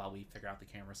briefly while we figure out the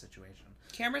camera situation.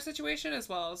 Camera situation, as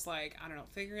well as, like, I don't know,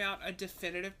 figuring out a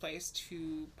definitive place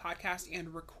to podcast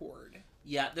and record.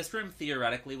 Yeah, this room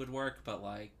theoretically would work, but,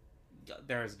 like,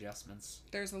 there's adjustments.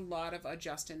 There's a lot of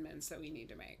adjustments that we need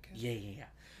to make. Yeah.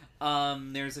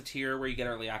 There's a tier where you get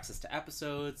early access to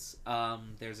episodes.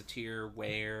 There's a tier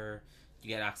where you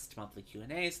get access to monthly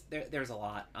Q&As. There's a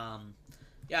lot.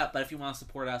 Yeah, but if you want to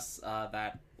support us,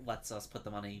 that lets us put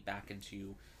the money back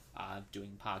into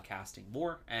doing podcasting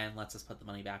more, and lets us put the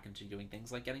money back into doing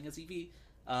things like getting a Sony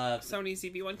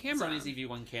ZV-1 camera. Sony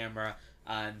ZV-1 camera,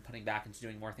 and putting back into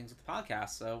doing more things with the podcast.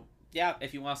 So, yeah,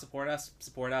 if you want to support us,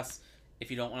 support us.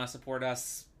 If you don't want to support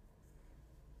us,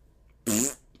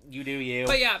 you do you.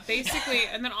 But yeah, basically,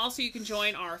 and then also you can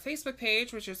join our Facebook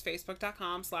page, which is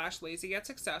facebook.com/lazy yet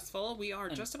successful. We are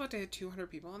just about to hit 200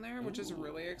 people on there, which is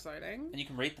really exciting. And you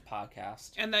can rate the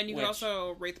podcast. And then you can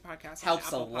also rate the podcast.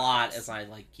 Helps a lot as I,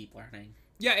 like, keep learning.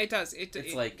 Yeah, it does.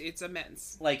 It's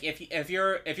immense. Like, if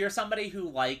you're somebody who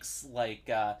likes, like,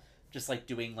 just, like,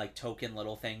 doing, like, token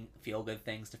little feel good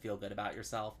things to feel good about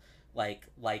yourself, like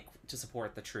to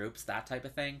support the troops, that type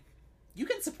of thing, you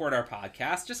can support our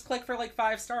podcast. Just click for, like,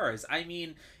 5 stars. I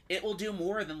mean, it will do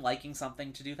more than liking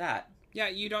something to do that. Yeah,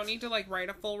 you don't need to, like, write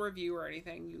a full review or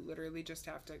anything. You literally just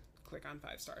have to click on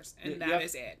 5 stars, and that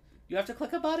is it. You have to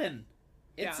click a button.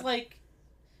 It's like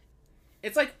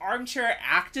armchair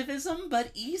activism,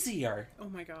 but easier. Oh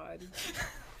my god.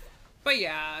 But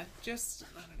yeah, just,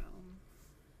 I don't know.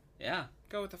 Yeah.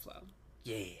 Go with the flow.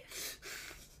 Yeah.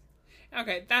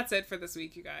 Okay, that's it for this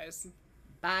week, you guys.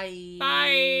 Bye.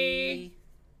 Bye.